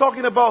Jesus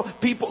talking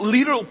about people,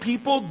 literal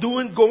people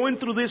going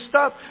through this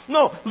stuff?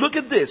 No, look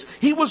at this.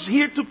 He was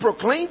here to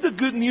proclaim the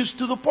good news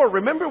to the poor.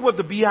 Remember what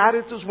the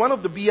Beatitudes, one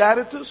of the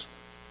Beatitudes?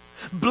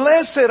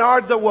 Blessed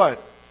are the what?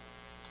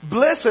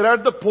 Blessed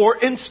are the poor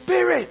in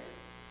spirit.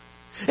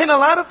 And a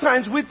lot of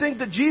times we think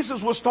that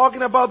Jesus was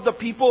talking about the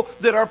people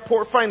that are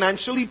poor,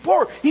 financially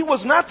poor. He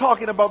was not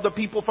talking about the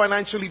people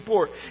financially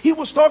poor. He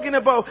was talking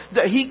about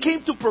that He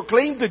came to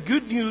proclaim the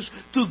good news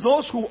to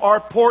those who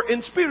are poor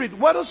in spirit.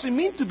 What does it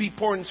mean to be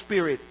poor in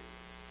spirit?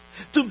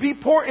 To be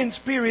poor in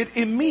spirit,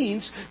 it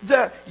means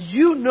that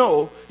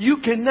you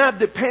cannot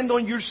depend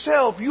on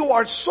yourself. You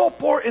are so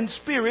poor in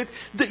spirit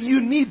that you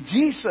need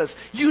Jesus.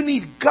 You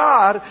need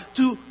God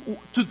to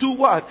do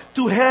what?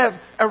 To have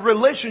a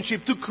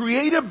relationship, to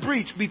create a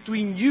bridge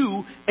between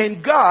you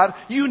and God.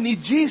 You need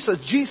Jesus.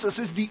 Jesus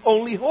is the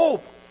only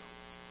hope.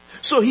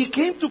 So He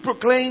came to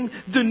proclaim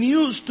the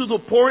news to the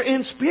poor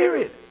in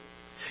spirit.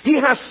 He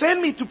has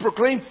sent me to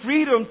proclaim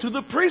freedom to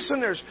the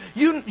prisoners.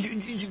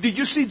 Did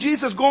you see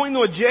Jesus going to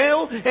a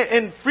jail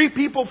and free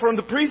people from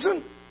the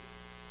prison?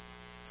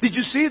 Did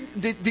you see?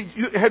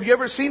 Have you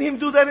ever seen Him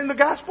do that in the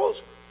Gospels?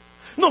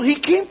 No,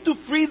 He came to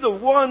free the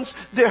ones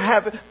that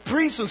have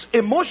prisons,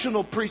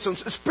 emotional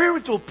prisons,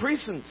 spiritual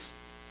prisons.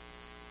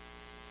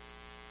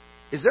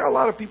 Is there a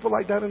lot of people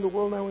like that in the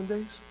world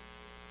nowadays?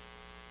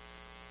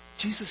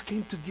 Jesus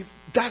came to give.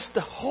 That's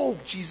the hope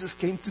Jesus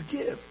came to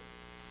give.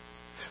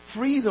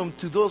 Freedom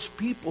to those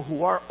people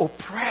who are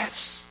oppressed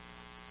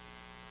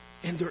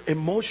in their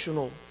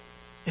emotions,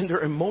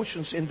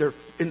 in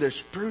their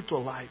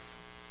spiritual life.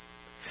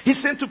 He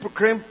sent to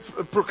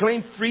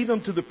proclaim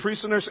freedom to the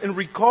prisoners and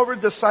recover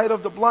the sight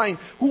of the blind.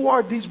 Who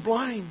are these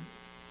blind?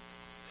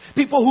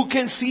 People who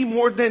can see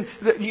more than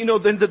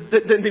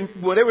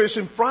whatever is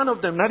in front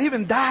of them. Not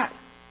even that.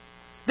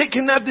 They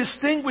cannot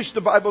distinguish,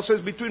 the Bible says,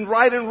 between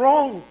right and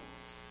wrong.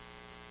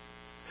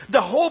 The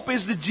hope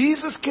is that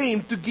Jesus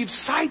came to give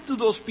sight to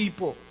those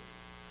people.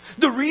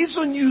 The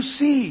reason you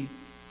see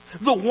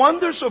the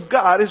wonders of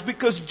God is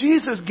because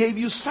Jesus gave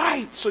you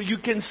sight so you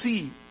can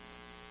see.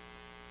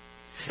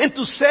 And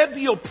to set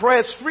the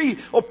oppressed free.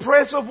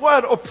 Oppressed of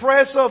what?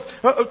 Oppressed of,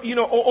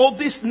 all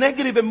these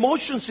negative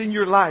emotions in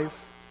your life.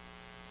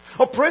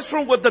 Oppressed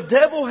from what the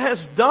devil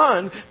has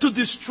done to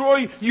destroy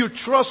your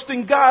trust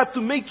in God,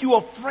 to make you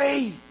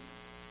afraid.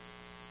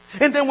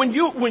 And then when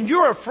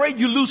you're afraid,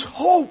 you lose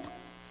hope.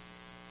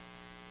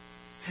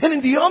 And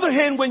on the other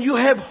hand, when you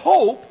have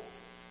hope,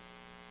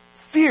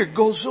 fear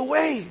goes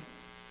away.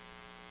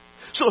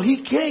 So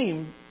He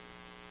came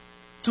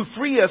to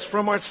free us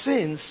from our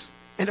sins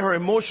and our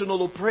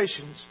emotional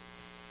oppressions.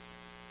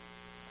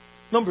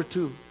 Number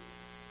 2,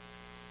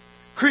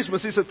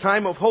 Christmas is a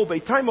time of hope. A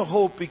time of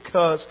hope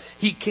because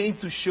He came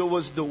to show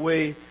us the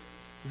way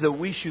that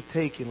we should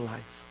take in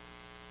life.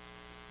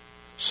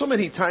 So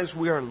many times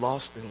we are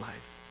lost in life.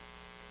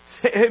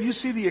 Have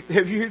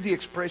you heard the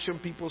expression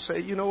people say,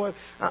 you know what,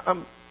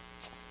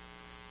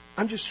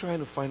 I'm just trying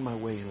to find my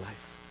way in life.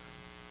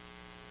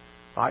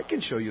 I can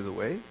show you the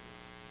way.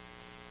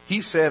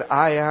 He said,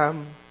 I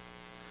am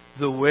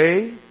the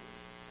way,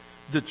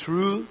 the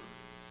truth,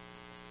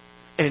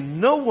 and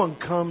no one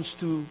comes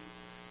to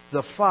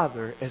the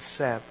Father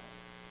except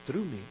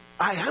through me.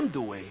 I am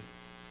the way.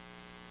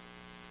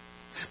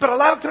 But a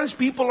lot of times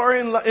people are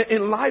in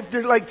life,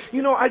 they're like,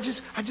 I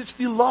just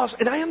feel lost.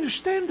 And I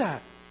understand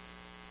that.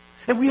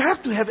 And we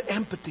have to have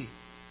empathy.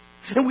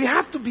 And we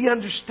have to be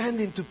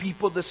understanding to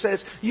people that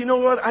says, you know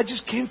what, I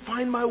just can't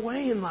find my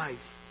way in life.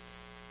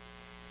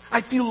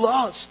 I feel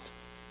lost.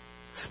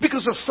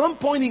 Because at some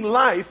point in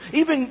life,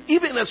 even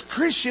as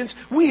Christians,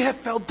 we have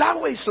felt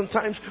that way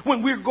sometimes.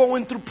 When we're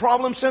going through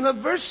problems and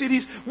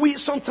adversities,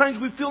 sometimes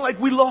we feel like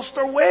we lost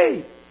our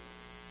way.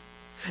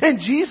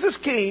 And Jesus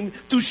came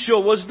to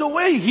show us the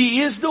way.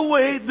 He is the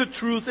way, the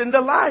truth, and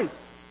the life.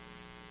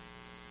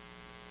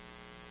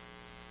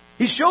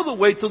 He showed the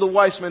way to the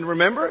wise men,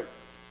 remember?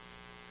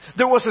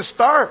 There was a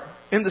star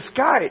in the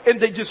sky, and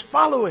they just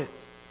follow it.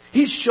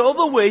 He showed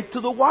the way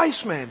to the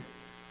wise men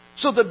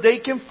so that they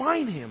can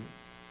find Him.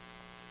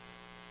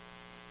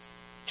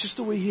 Just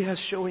the way He has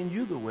shown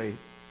you the way.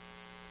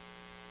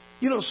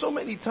 So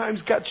many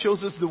times God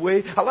shows us the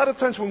way. A lot of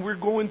times when we're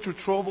going through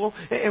trouble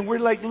and we're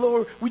like,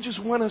 Lord, we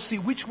just want to see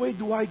which way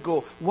do I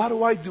go? What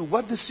do I do?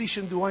 What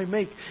decision do I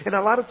make? And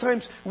a lot of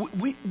times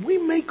we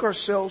make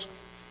ourselves,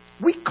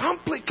 we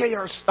complicate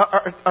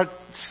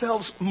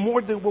ourselves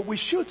more than what we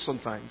should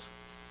sometimes.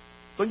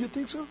 Don't you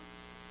think so?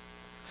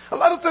 A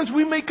lot of times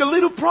we make a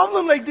little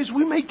problem like this,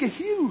 we make it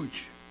huge.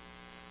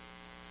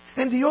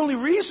 And the only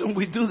reason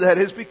we do that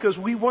is because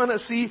we want to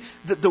see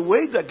that the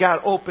way that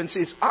God opens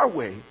is our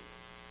way,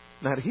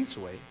 not His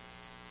way.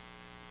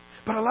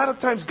 But a lot of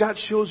times God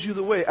shows you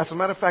the way. As a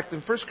matter of fact,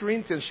 in 1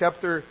 Corinthians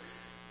chapter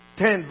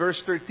 10,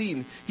 verse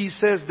 13, He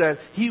says that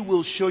He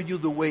will show you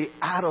the way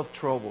out of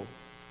trouble.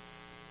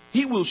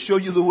 He will show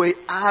you the way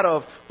out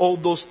of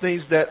all those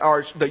things that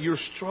you're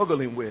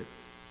struggling with.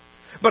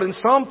 But in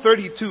Psalm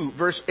 32,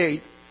 verse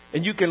 8,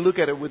 and you can look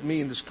at it with me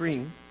in the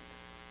screen,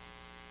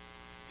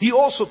 He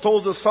also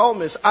told the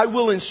psalmist, I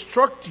will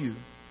instruct you,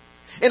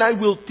 and I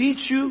will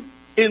teach you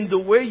in the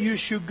way you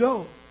should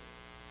go.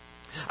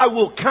 I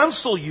will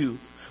counsel you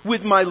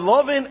with my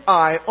loving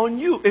eye on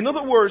you. In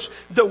other words,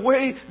 the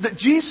way that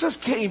Jesus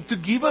came to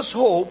give us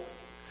hope,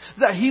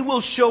 that He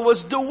will show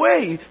us the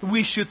way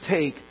we should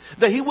take,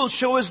 that He will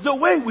show us the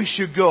way we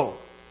should go.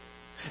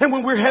 And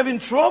when we're having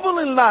trouble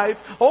in life,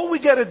 all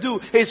we got to do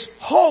is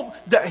hope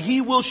that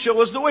He will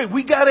show us the way.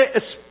 We got to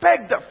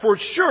expect that for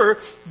sure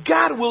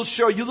God will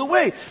show you the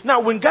way.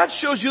 Now, when God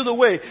shows you the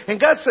way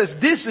and God says,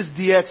 this is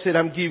the exit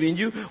I'm giving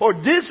you, or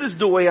this is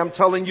the way I'm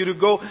telling you to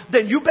go,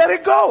 then you better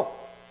go.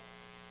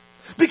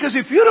 Because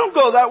if you don't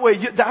go that way,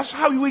 that's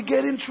how we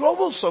get in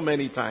trouble so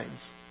many times.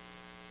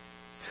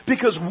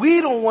 Because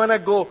we don't want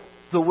to go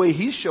the way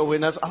He's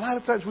showing us. A lot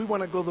of times we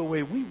want to go the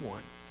way we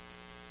want.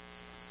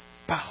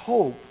 But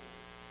hope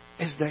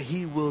is that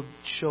He will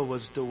show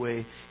us the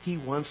way He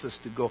wants us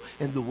to go.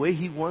 And the way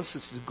He wants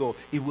us to go,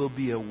 it will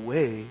be a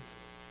way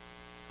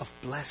of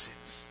blessings.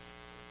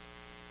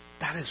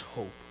 That is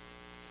hope.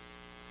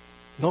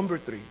 Number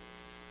 3,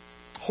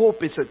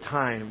 hope is a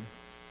time.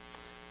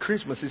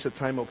 Christmas is a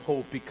time of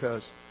hope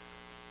because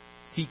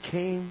He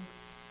came.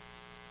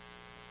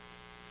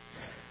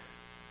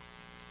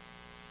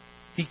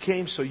 He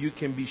came so you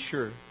can be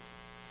sure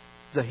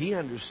that He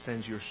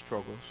understands your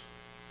struggles.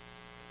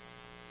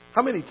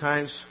 How many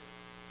times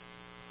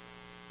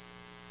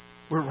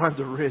we run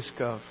the risk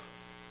of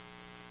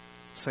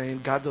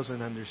saying, God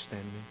doesn't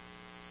understand me.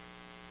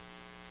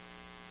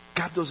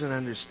 God doesn't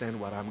understand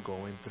what I'm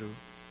going through.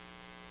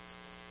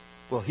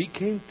 Well, He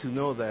came to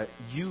know that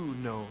you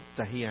know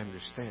that He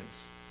understands.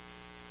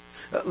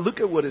 Look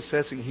at what it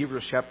says in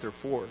Hebrews chapter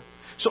 4.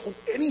 So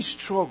any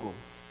struggle,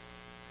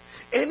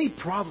 any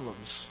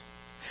problems,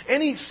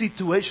 any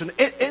situation,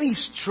 any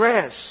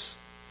stress,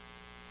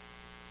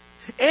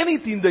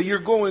 anything that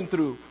you're going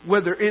through,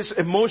 whether it's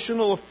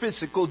emotional or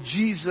physical,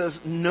 Jesus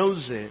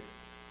knows it.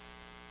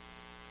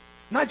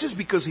 Not just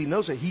because He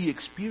knows it, He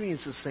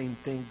experienced the same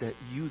thing that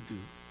you do.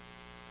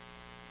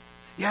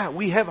 Yeah,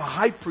 we have a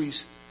high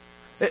priest.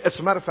 As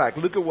a matter of fact,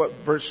 look at what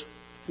verse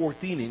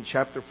 14 in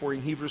chapter 4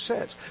 in Hebrews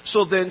says.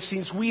 So then,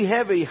 since we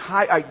have a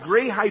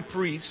great high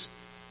priest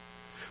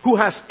who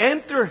has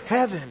entered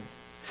heaven,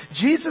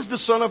 Jesus the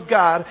Son of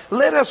God,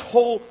 let us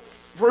hold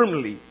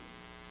firmly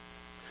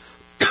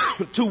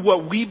to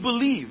what we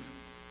believe.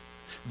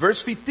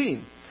 Verse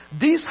 15.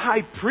 This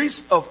high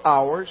priest of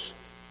ours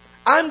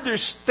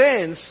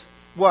understands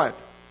what?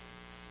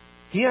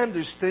 He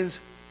understands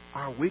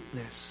our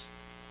weakness.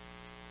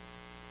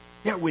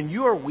 Yeah, when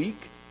you are weak,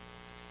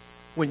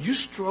 when you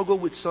struggle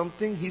with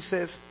something, He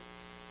says,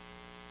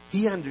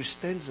 He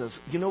understands us.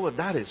 You know what?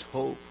 That is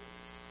hope.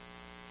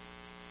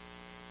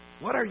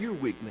 What are your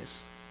weaknesses?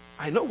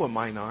 I know what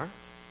mine are.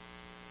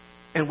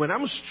 And when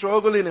I'm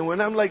struggling and when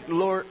I'm like,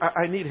 Lord,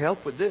 I need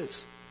help with this,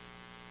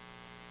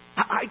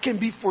 I can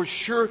be for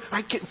sure,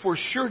 I can for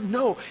sure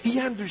know He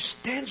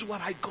understands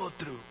what I go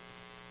through.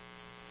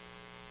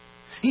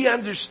 He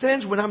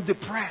understands when I'm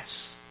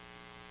depressed.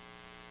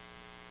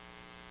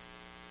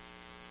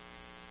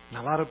 And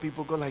a lot of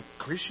people go like,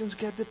 Christians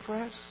get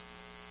depressed?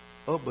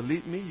 Oh,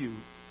 believe me,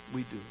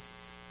 we do.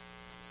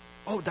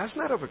 Oh, that's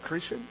not of a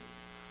Christian?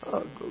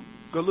 Oh,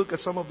 go look at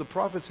some of the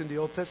prophets in the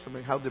Old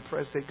Testament, how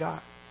depressed they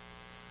got.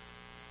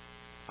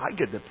 I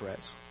get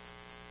depressed.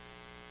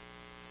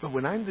 But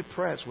when I'm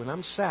depressed, when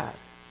I'm sad,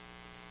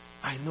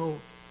 I know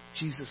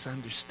Jesus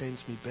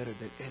understands me better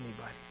than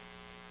anybody.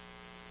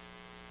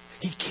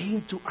 He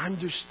came to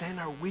understand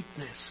our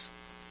weakness.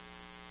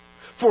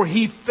 For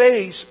He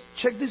faced,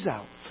 check this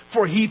out,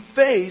 for He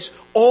faced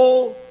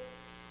all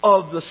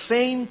of the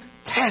same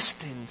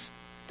testings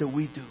that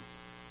we do.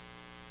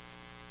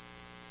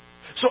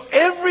 So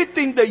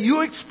everything that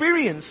you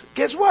experience,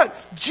 guess what?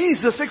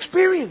 Jesus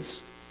experienced.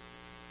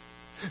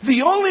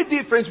 The only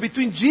difference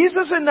between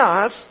Jesus and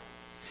us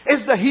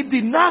is that He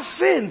did not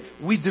sin.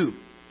 We do.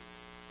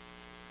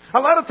 A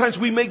lot of times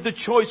we make the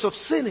choice of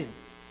sinning.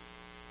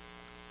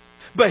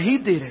 But He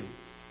didn't.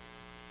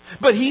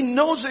 But He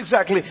knows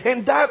exactly.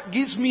 And that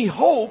gives me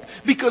hope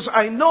because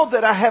I know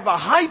that I have a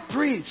high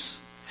priest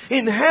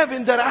in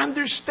heaven that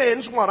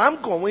understands what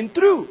I'm going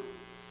through.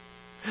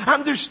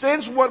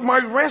 Understands what my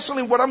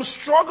wrestling, what I'm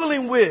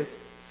struggling with.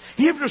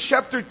 Hebrews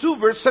chapter 2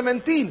 verse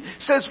 17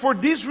 says, For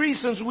this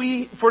reason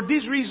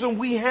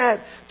we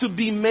had to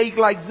be made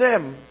like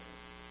them.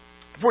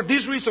 For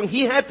this reason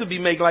He had to be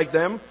made like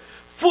them.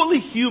 fully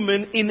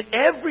human in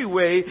every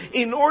way,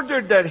 in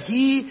order that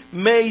He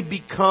may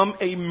become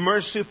a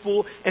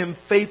merciful and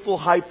faithful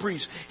high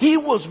priest. He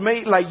was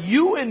made like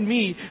you and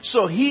me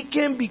so He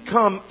can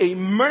become a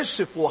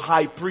merciful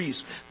high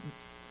priest.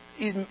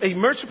 A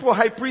merciful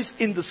high priest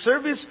in the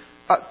service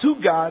to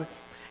God,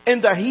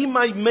 and that He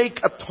might make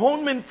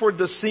atonement for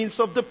the sins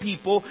of the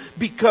people,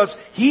 because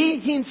He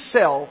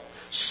Himself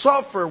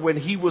suffered when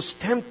He was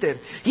tempted.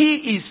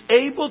 He is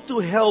able to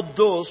help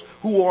those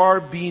who are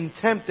being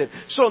tempted.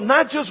 So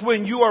not just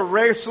when you are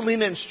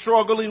wrestling and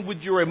struggling with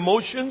your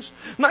emotions,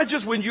 not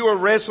just when you are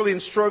wrestling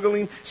and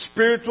struggling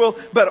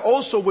spiritual, but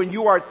also when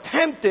you are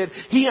tempted,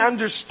 He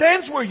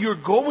understands what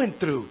you're going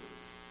through.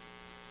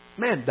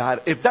 Man,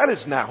 if that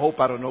is not hope,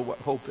 I don't know what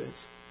hope is.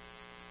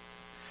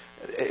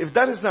 If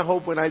that is not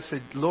hope, when I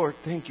say, Lord,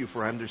 thank you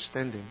for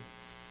understanding,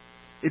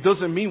 it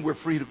doesn't mean we're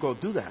free to go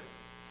do that.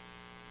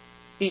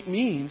 It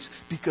means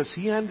because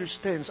He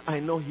understands,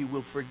 I know He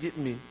will forgive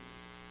me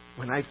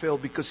when I fail,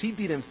 because He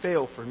didn't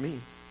fail for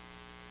me.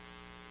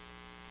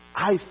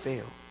 I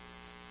fail.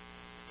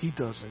 He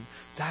doesn't.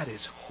 That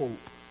is hope.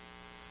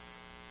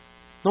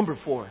 Number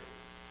 4.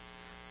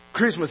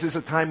 Christmas is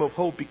a time of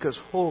hope because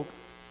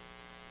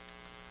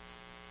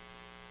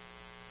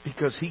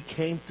He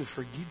came to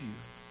forgive you.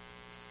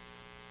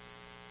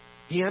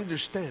 He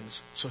understands,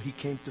 so He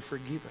came to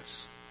forgive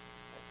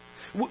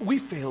us. We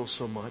fail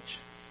so much.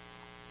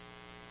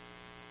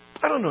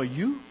 I don't know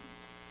you,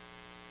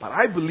 but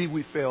I believe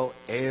we fail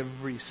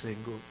every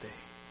single day.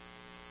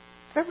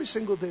 Every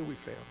single day we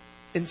fail.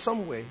 In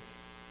some way,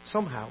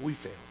 somehow we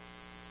fail.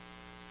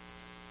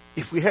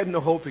 If we had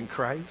no hope in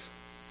Christ,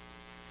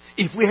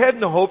 if we had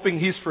no hope in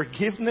His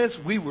forgiveness,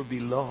 we would be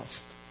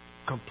lost.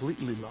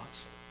 Completely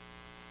lost.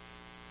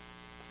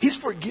 His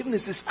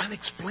forgiveness is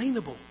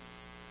unexplainable.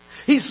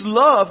 His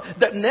love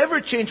that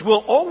never changes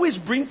will always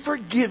bring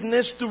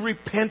forgiveness to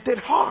repentant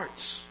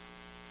hearts.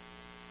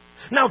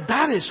 Now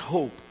that is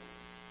hope.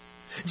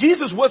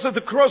 Jesus was at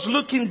the cross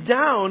looking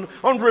down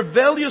on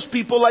rebellious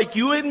people like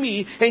you and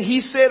me, and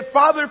He said,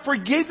 Father,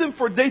 forgive them,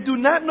 for they do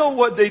not know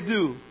what they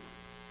do.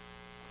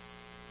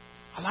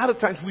 A lot of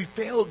times we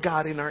fail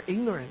God in our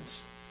ignorance.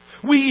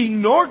 We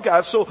ignore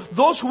God, so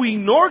those who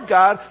ignore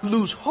God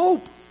lose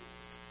hope.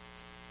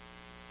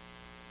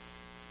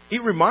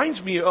 It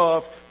reminds me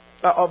of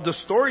the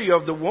story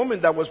of the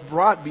woman that was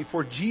brought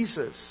before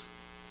Jesus.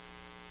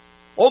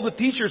 All the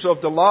teachers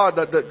of the law,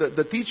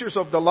 the teachers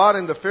of the law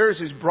and the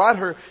Pharisees brought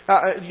her,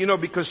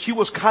 because she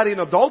was caught in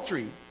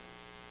adultery.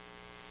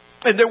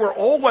 And they were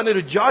all wanted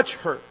to judge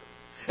her.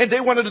 And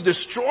they wanted to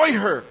destroy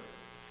her.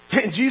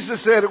 And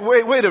Jesus said,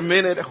 wait a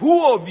minute.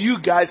 Who of you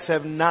guys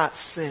have not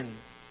sinned?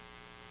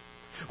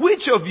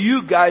 Which of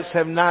you guys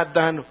have not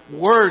done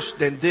worse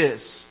than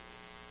this?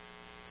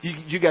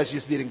 You guys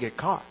just didn't get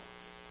caught.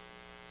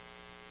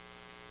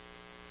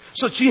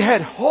 So she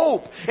had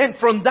hope. And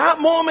from that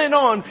moment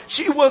on,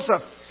 she was a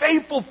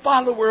faithful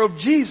follower of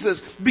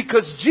Jesus,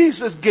 because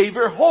Jesus gave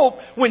her hope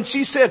when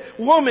she said,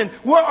 Woman,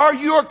 where are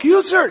your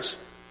accusers?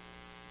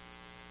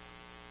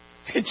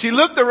 And she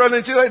looked around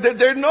and she said,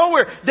 they're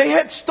nowhere. They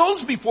had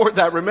stones before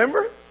that,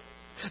 remember?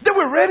 They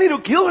were ready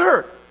to kill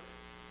her.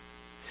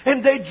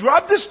 And they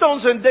dropped the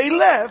stones and they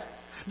left.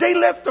 They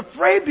left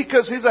afraid,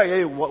 because He's like,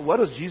 hey, what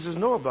does Jesus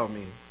know about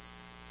me?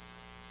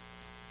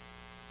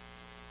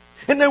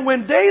 And then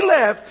when they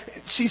left,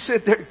 she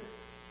said,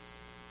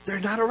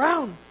 they're not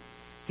around.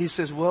 He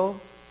says, well,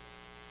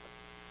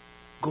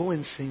 go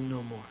and sin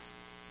no more.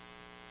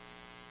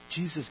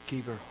 Jesus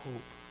gave her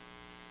hope.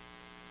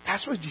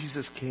 That's what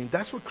Jesus came.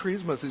 That's what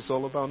Christmas is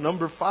all about.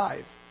 Number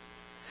 5.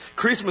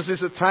 Christmas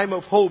is a time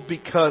of hope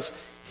because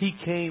He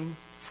came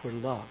for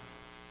love.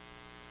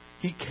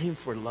 He came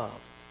for love.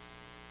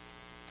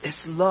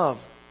 It's love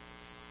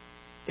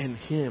in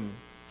Him.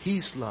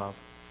 His love.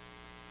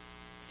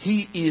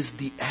 He is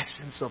the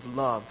essence of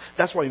love.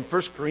 That's why in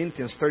 1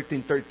 Corinthians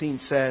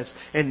 13:13 says,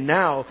 and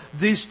now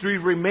these 3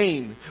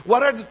 remain.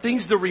 What are the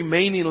things that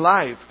remain in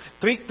life?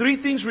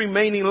 Three things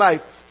remain in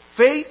life.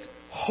 Faith,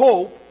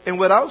 hope, and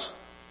what else?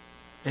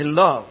 And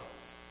love.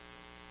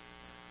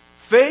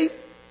 Faith,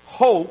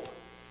 hope,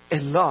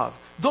 and love.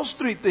 Those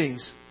 3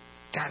 things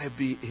gotta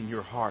be in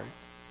your heart.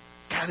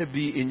 Gotta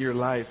be in your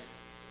life.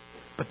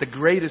 But the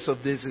greatest of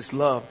this is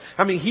love.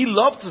 I mean, He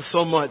loved us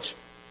so much.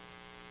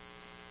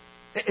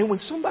 And when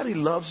somebody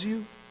loves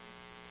you,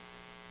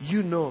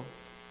 you know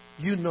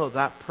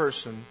that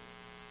person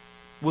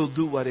will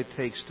do what it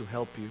takes to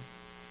help you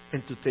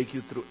and to take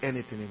you through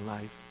anything in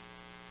life.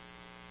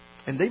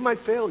 And they might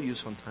fail you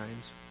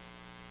sometimes,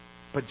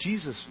 but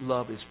Jesus'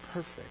 love is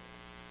perfect.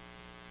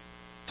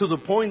 To the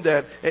point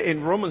that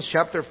in Romans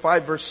chapter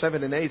 5, verse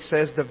 7 and 8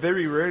 says that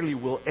very rarely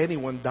will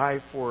anyone die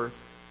for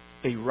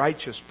a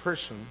righteous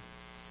person.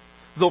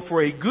 Though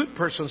for a good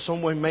person,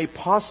 someone may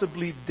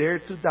possibly dare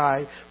to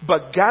die,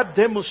 but God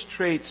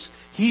demonstrates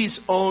His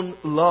own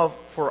love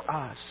for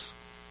us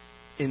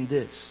in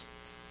this.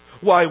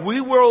 While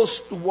we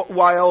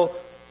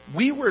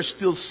were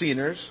still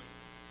sinners,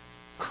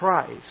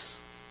 Christ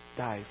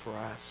died for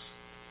us.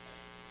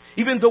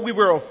 Even though we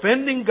were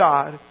offending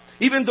God,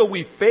 Even though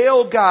we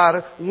fail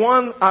God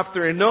one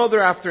after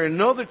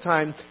another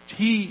time,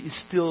 He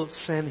still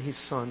sent His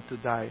Son to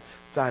die.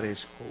 That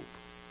is hope.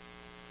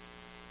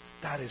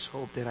 That is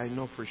hope that I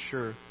know for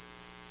sure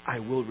I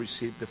will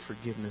receive the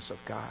forgiveness of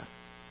God.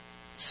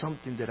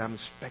 Something that I'm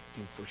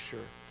expecting for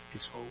sure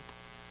is hope.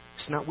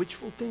 It's not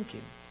wishful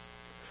thinking.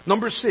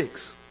 Number 6.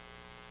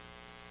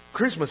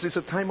 Christmas is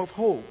a time of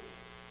hope.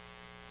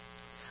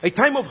 A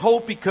time of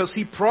hope because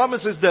He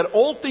promises that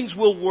all things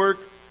will work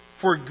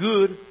for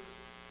good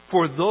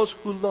for those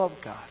who love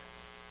God.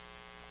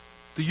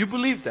 Do you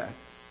believe that?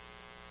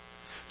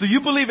 Do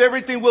you believe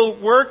everything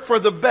will work for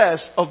the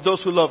best of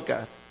those who love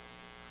God?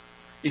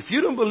 If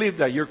you don't believe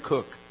that, you're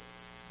cooked.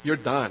 You're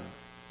done.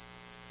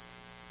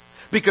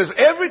 Because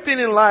everything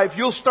in life,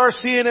 you'll start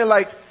seeing it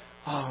like,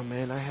 oh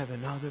man, I have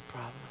another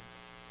problem.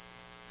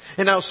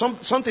 And now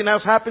something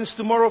else happens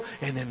tomorrow,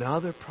 and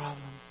another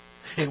problem.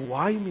 And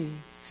why me?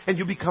 And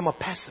you become a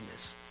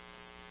pessimist.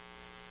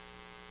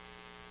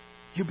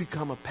 You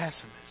become a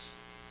pessimist.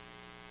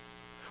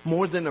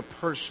 More than a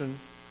person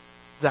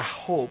that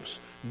hopes,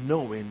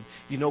 knowing,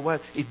 you know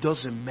what, it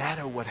doesn't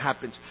matter what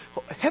happens.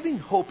 Having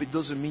hope, it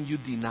doesn't mean you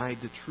deny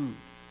the truth.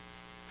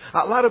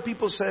 A lot of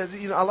people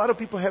say, a lot of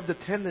people have the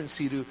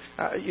tendency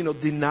to,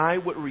 deny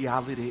what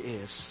reality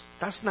is.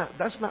 That's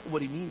not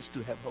what it means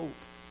to have hope.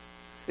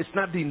 It's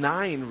not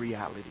denying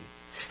reality.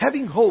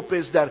 Having hope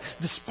is that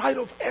despite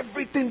of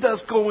everything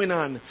that's going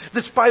on,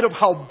 despite of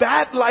how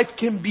bad life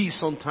can be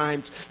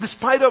sometimes,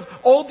 despite of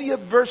all the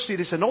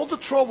adversities and all the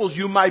troubles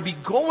you might be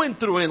going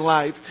through in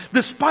life,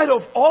 despite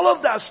of all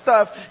of that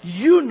stuff,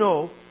 you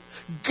know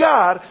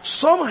God,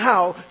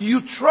 somehow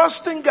you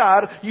trust in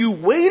God, you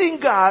wait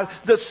in God,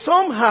 that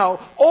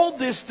somehow all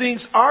these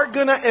things are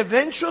going to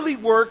eventually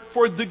work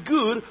for the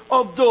good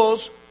of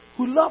those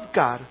who love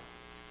God.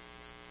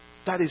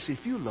 That is,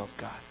 if you love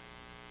God.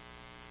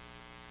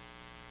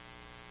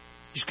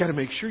 You just got to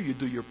make sure you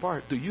do your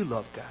part. Do you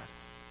love God?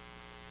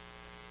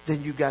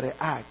 Then you got to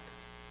act.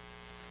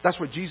 That's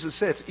what Jesus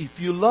says. If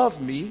you love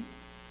me,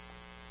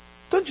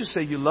 don't just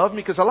say you love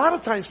me, because a lot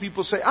of times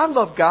people say, I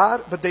love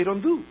God, but they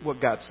don't do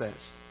what God says.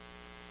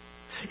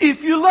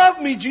 If you love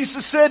me,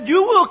 Jesus said, you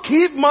will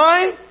keep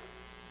my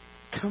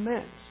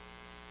commands.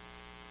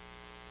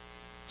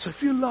 So if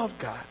you love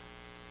God,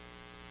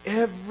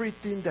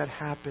 everything that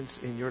happens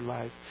in your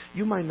life,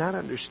 you might not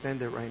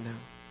understand it right now.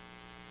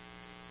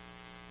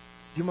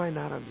 You might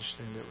not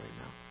understand it right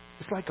now.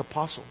 It's like a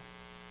puzzle.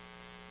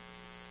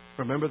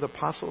 Remember the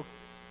puzzle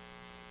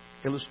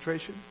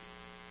illustration?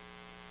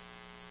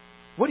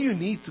 What do you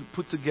need to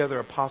put together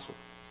a puzzle?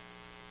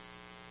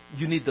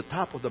 You need the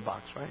top of the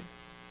box, right?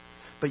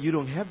 But you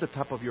don't have the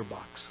top of your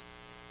box.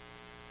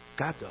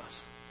 God does.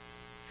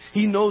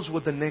 He knows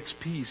what the next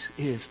piece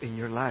is in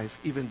your life.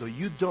 Even though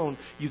you don't,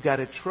 you got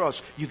to trust.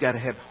 You got to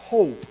have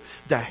hope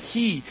that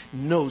He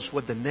knows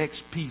what the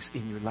next piece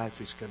in your life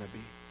is going to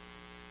be.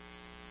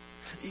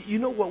 You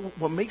know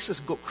what makes us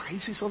go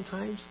crazy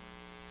sometimes?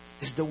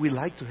 Is that we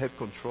like to have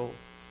control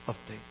of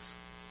things.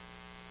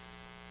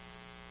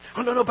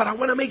 Oh, no, but I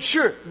want to make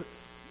sure.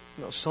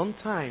 No,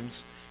 sometimes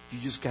you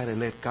just got to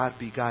let God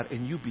be God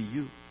and you be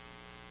you.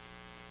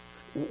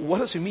 What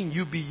does it mean,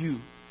 you be you?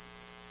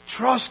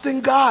 Trust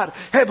in God.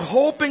 Have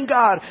hope in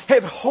God.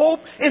 Have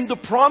hope in the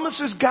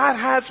promises God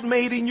has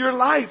made in your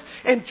life.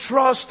 And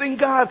trust in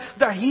God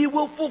that He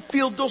will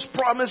fulfill those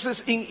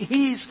promises in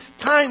His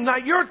time,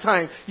 not your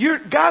time.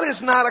 God is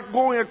not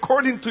going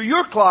according to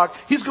your clock.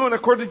 He's going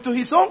according to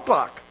His own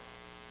clock.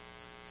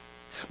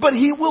 But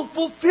He will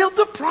fulfill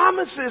the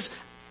promises.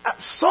 At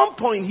some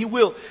point He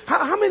will.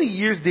 How many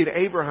years did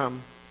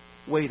Abraham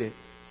waited?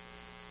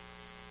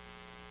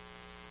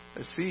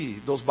 Let's see,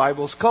 those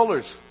Bible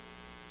scholars.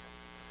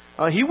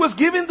 He was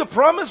given the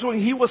promise when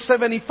he was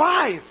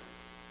 75.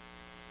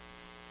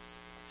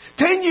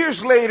 10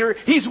 years later,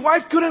 his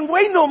wife couldn't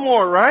wait no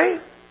more,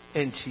 right?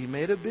 And she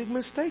made a big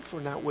mistake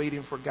for not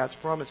waiting for God's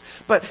promise.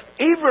 But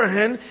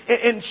Abraham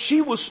and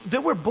they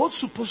were both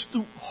supposed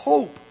to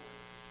hope.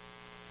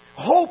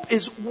 Hope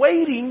is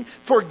waiting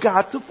for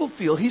God to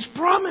fulfill His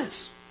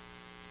promise.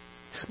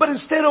 But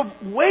instead of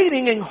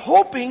waiting and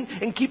hoping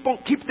and keep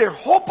their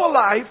hope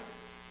alive,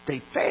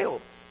 they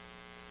failed.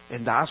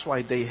 And that's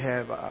why they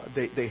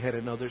had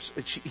another.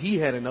 He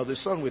had another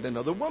son with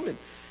another woman,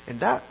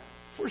 and that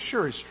for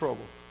sure is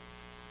trouble.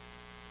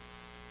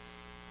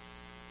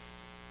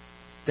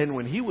 Then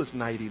when he was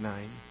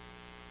 99,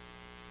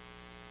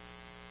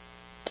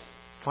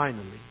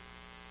 finally,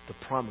 the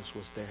promise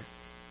was there.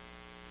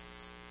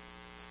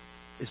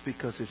 It's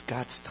because it's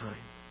God's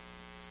time,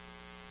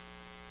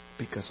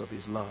 because of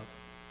His love.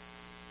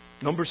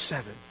 Number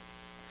 7,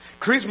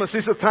 Christmas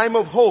is a time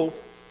of hope.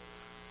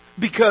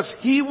 Because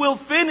He will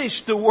finish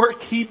the work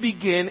He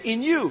began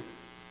in you.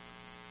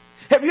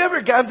 Have you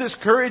ever got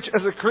discouraged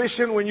as a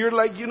Christian when you're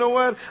like, you know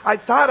what? I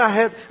thought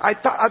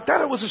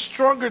I was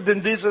stronger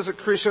than this as a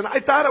Christian. I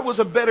thought I was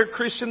a better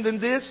Christian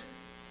than this.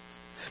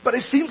 But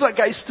it seems like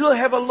I still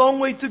have a long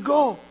way to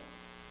go.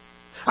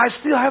 I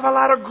still have a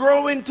lot of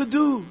growing to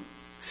do.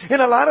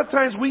 And a lot of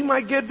times we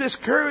might get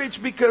discouraged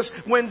because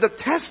when the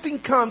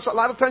testing comes, a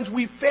lot of times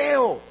we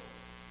fail.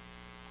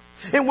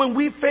 And when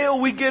we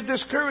fail, we get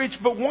discouraged.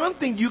 But one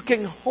thing you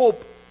can hope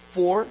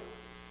for,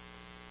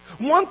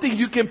 one thing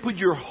you can put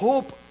your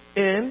hope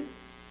in,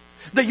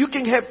 that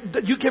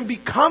you can be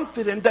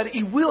confident that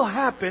it will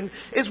happen,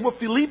 is what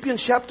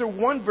Philippians chapter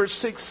 1 verse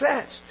 6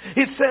 says.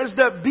 It says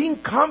that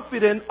being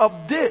confident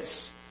of this.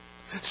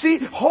 See,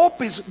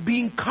 hope is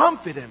being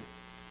confident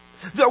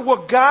that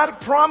what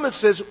God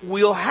promises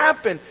will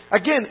happen.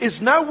 Again,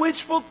 it's not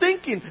wishful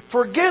thinking.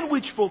 Forget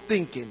wishful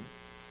thinking.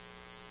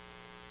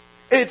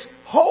 It's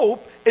hope.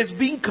 It's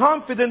being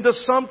confident that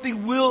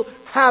something will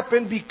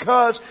happen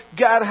because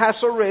God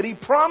has already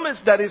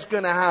promised that it's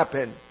going to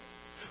happen.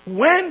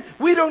 When?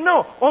 We don't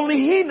know. Only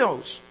He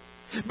knows.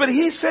 But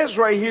He says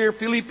right here,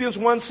 Philippians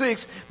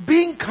 1:6,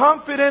 being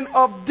confident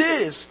of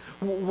this.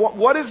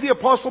 What is the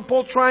Apostle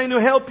Paul trying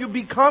to help you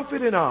be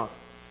confident of?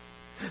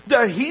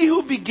 That He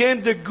who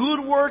began the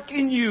good work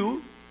in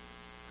you,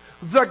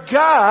 the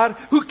God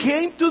who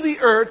came to the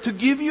earth to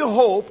give you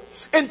hope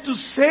and to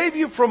save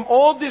you from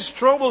all these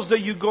troubles that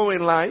you go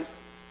in life,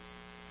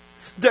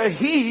 that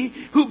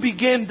He who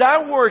began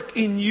that work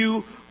in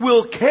you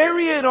will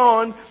carry it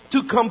on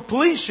to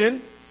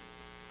completion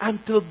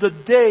until the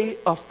day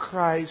of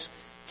Christ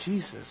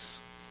Jesus.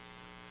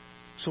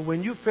 So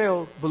when you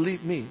fail,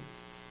 believe me,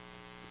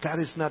 God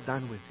is not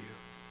done with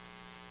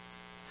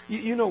you.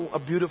 You know a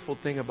beautiful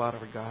thing about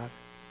our God?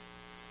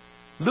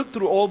 Look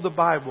through all the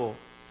Bible.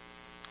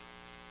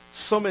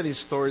 So many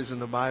stories in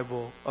the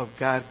Bible of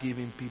God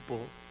giving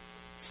people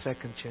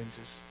second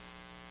chances.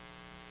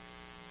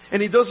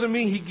 And it doesn't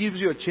mean He gives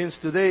you a chance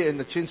today and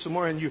a chance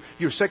tomorrow and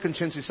your second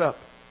chance is up.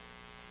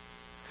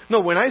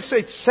 No, when I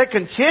say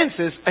second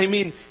chances, I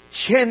mean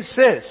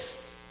chances.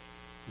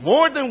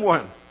 More than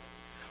one.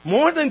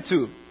 More than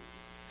two.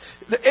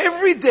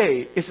 Every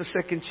day is a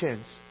second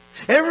chance.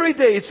 Every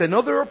day it's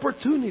another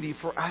opportunity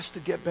for us to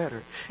get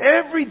better.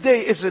 Every day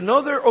is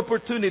another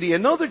opportunity,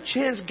 another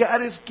chance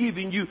God is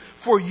giving you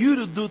for you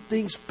to do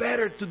things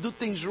better, to do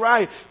things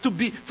right,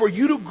 for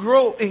you to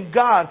grow in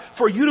God,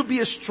 for you to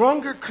be a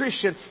stronger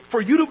Christian, for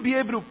you to be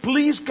able to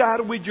please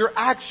God with your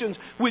actions,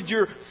 with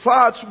your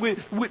thoughts,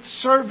 with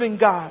serving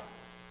God.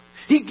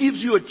 He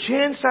gives you a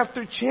chance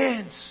after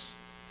chance.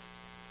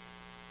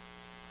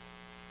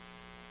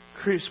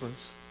 Christmas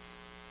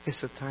is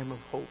a time of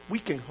hope. We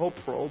can hope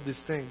for all these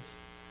things.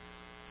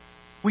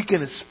 We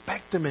can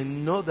expect them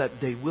and know that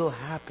they will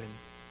happen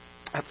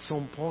at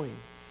some point.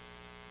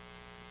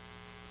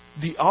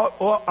 The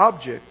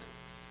object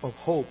of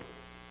hope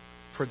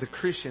for the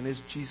Christian is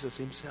Jesus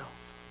Himself.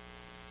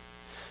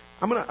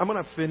 I'm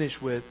gonna finish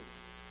with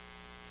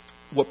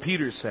what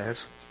Peter says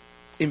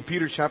in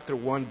Peter chapter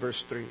 1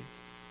 verse 3.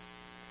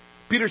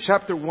 Peter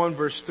chapter 1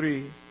 verse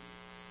 3.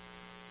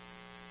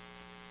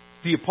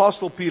 The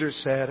Apostle Peter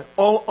said,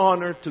 all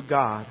honor to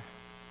God,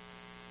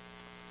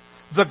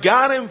 the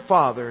God and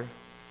Father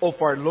of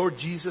our Lord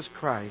Jesus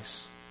Christ.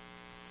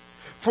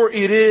 For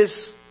it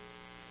is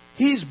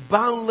His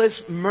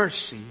boundless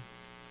mercy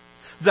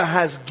that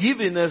has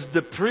given us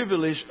the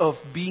privilege of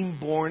being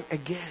born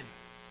again.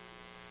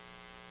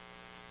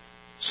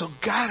 So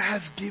God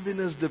has given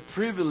us the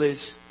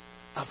privilege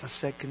of a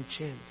second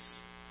chance.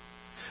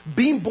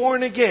 Being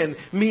born again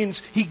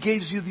means He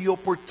gives you the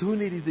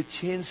opportunity, the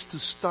chance to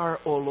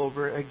start all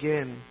over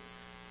again.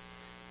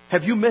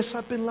 Have you messed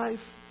up in life?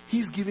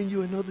 He's giving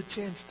you another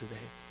chance today.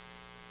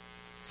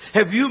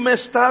 Have you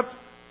messed up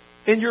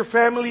in your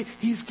family?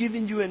 He's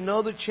giving you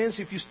another chance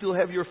if you still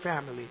have your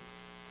family.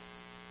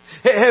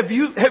 Have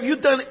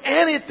you done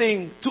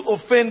anything to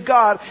offend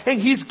God? And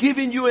He's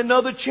giving you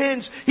another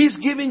chance. He's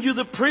giving you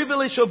the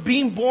privilege of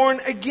being born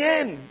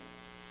again.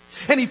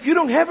 And if you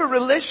don't have a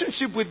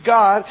relationship with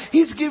God,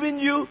 He's giving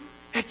you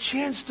a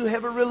chance to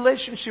have a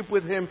relationship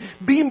with Him.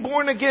 Being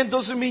born again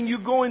doesn't mean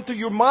you go into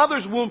your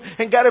mother's womb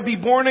and got to be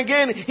born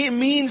again. It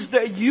means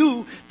that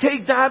you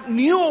take that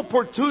new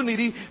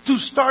opportunity to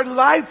start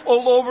life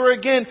all over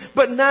again,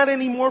 but not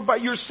anymore by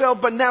yourself,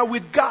 but now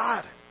with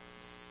God.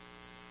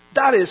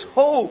 That is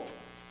hope.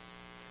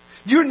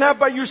 You're not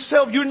by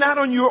yourself. You're not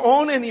on your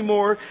own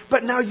anymore.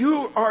 But now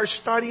you are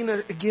starting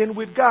again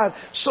with God.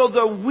 So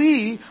that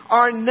we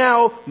are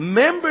now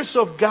members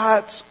of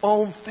God's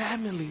own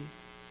family.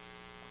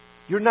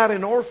 You're not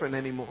an orphan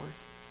anymore.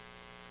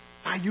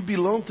 Now you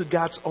belong to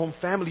God's own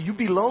family. You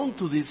belong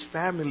to this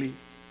family.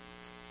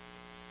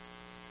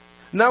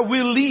 Now we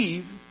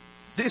live.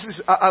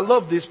 I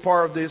love this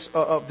part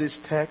of this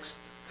text.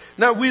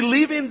 Now we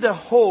live in the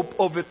hope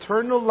of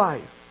eternal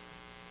life.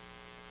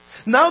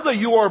 Now that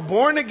you are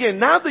born again,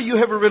 now that you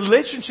have a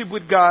relationship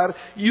with God,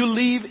 you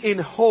live in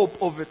hope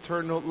of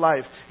eternal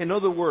life. In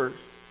other words,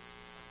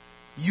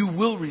 you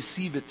will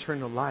receive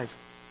eternal life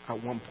at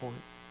one point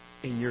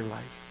in your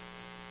life.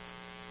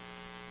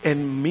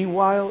 And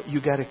meanwhile,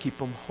 you got to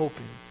keep on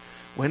hoping.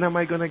 When am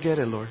I going to get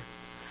it, Lord?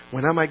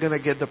 When am I going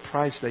to get the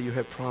price that you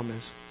have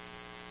promised?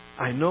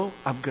 I know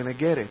I'm going to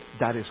get it.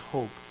 That is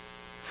hope.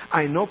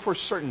 I know for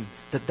certain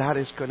that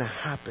is going to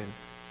happen.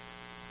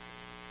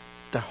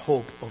 the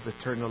hope of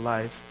eternal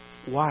life.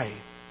 Why?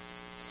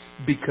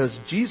 Because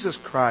Jesus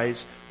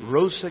Christ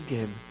rose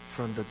again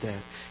from the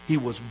dead. He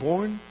was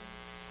born,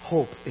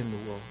 hope in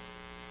the world.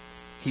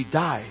 He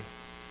died.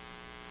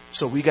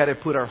 So we got to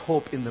put our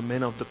hope in the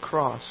man of the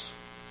cross.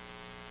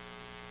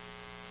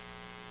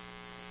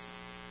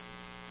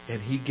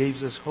 And He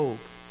gave us hope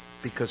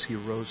because He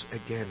rose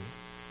again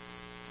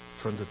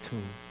from the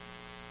tomb.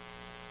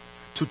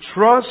 To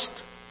trust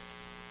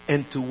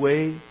and to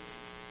wait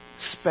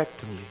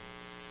expectantly.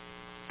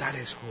 That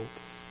is hope.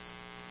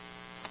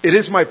 It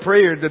is my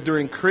prayer that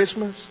during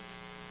Christmas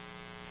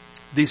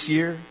this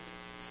year,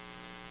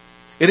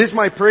 it is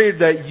my prayer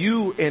that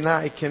you and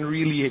I can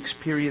really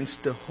experience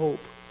the hope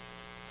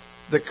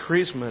that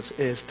Christmas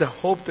is, the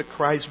hope that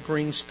Christ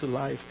brings to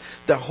life,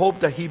 the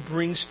hope that He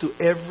brings to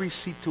every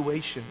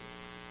situation.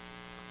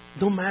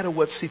 No matter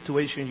what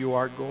situation you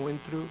are going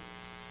through,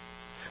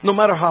 no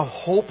matter how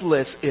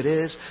hopeless it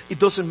is, it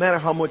doesn't matter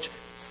how much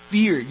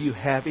fear you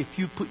have. If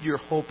you put your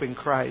hope in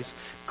Christ,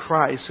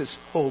 Christ's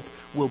hope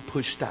will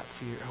push that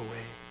fear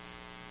away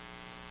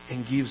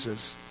and gives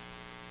us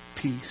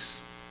peace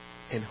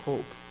and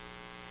hope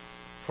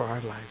for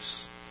our lives.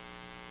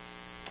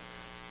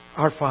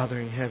 Our Father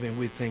in heaven,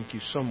 we thank You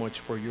so much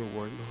for Your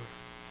word, Lord.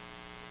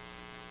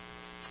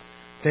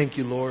 Thank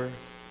You, Lord,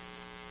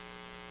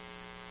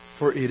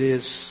 for it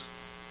is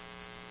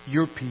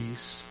Your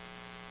peace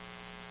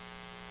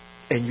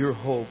and Your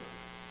hope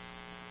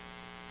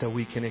that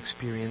we can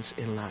experience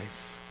in life.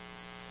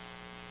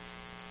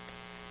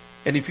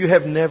 And if you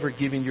have never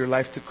given your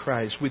life to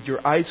Christ, with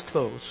your eyes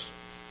closed,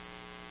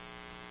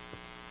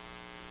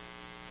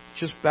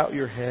 just bow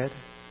your head.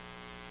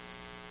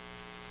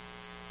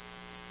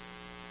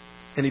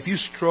 And if you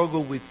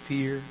struggle with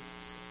fear,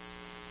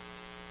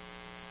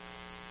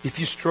 if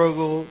you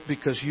struggle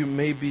because you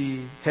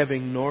maybe have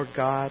ignored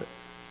God,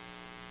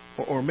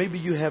 or maybe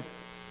you have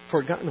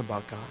forgotten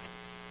about God,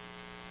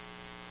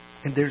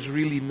 and there's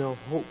really no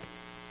hope.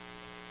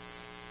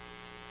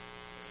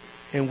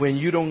 And when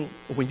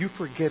you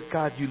forget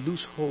God, you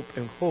lose hope,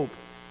 and hope.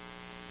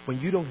 When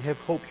you don't have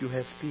hope, you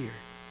have fear.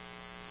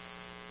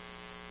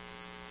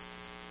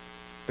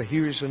 But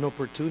here is an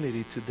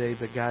opportunity today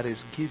that God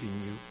is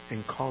giving you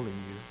and calling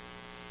you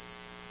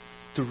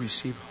to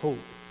receive hope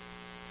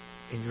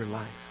in your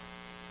life.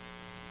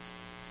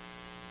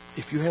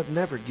 If you have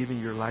never given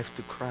your life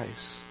to Christ,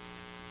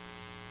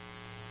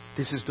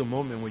 this is the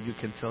moment where you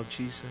can tell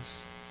Jesus,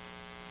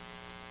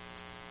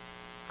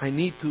 I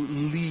need to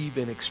live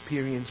and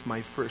experience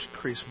my first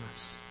Christmas.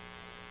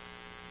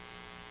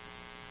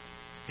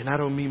 And I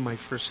don't mean my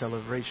first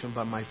celebration,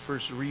 but my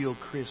first real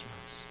Christmas.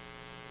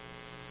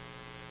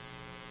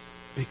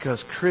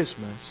 Because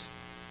Christmas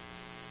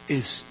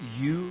is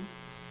you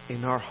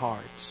in our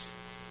hearts.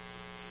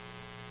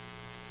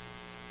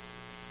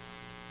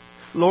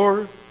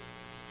 Lord,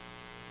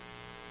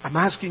 I'm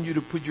asking You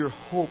to put Your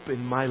hope in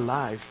my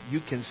life. You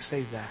can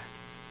say that.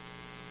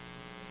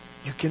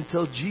 You can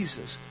tell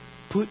Jesus,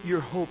 put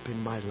Your hope in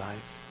my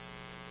life.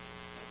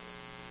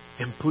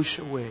 And push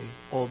away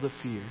all the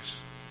fears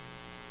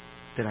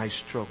that I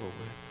struggle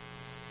with.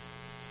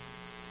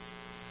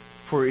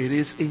 For it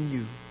is in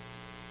You,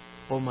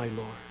 oh my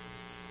Lord,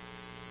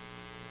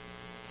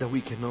 that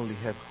we can only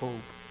have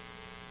hope.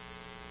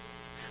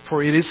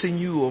 For it is in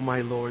You, oh my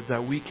Lord,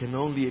 that we can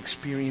only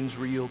experience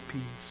real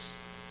peace.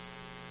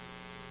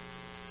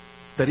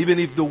 That even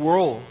if the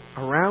world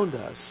around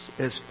us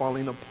is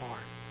falling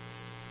apart,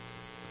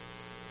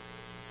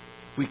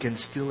 we can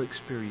still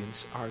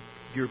experience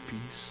Your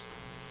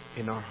peace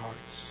in our hearts.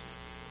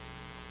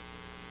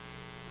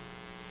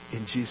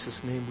 In Jesus'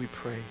 name we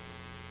pray.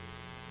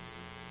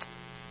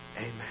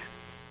 Amen.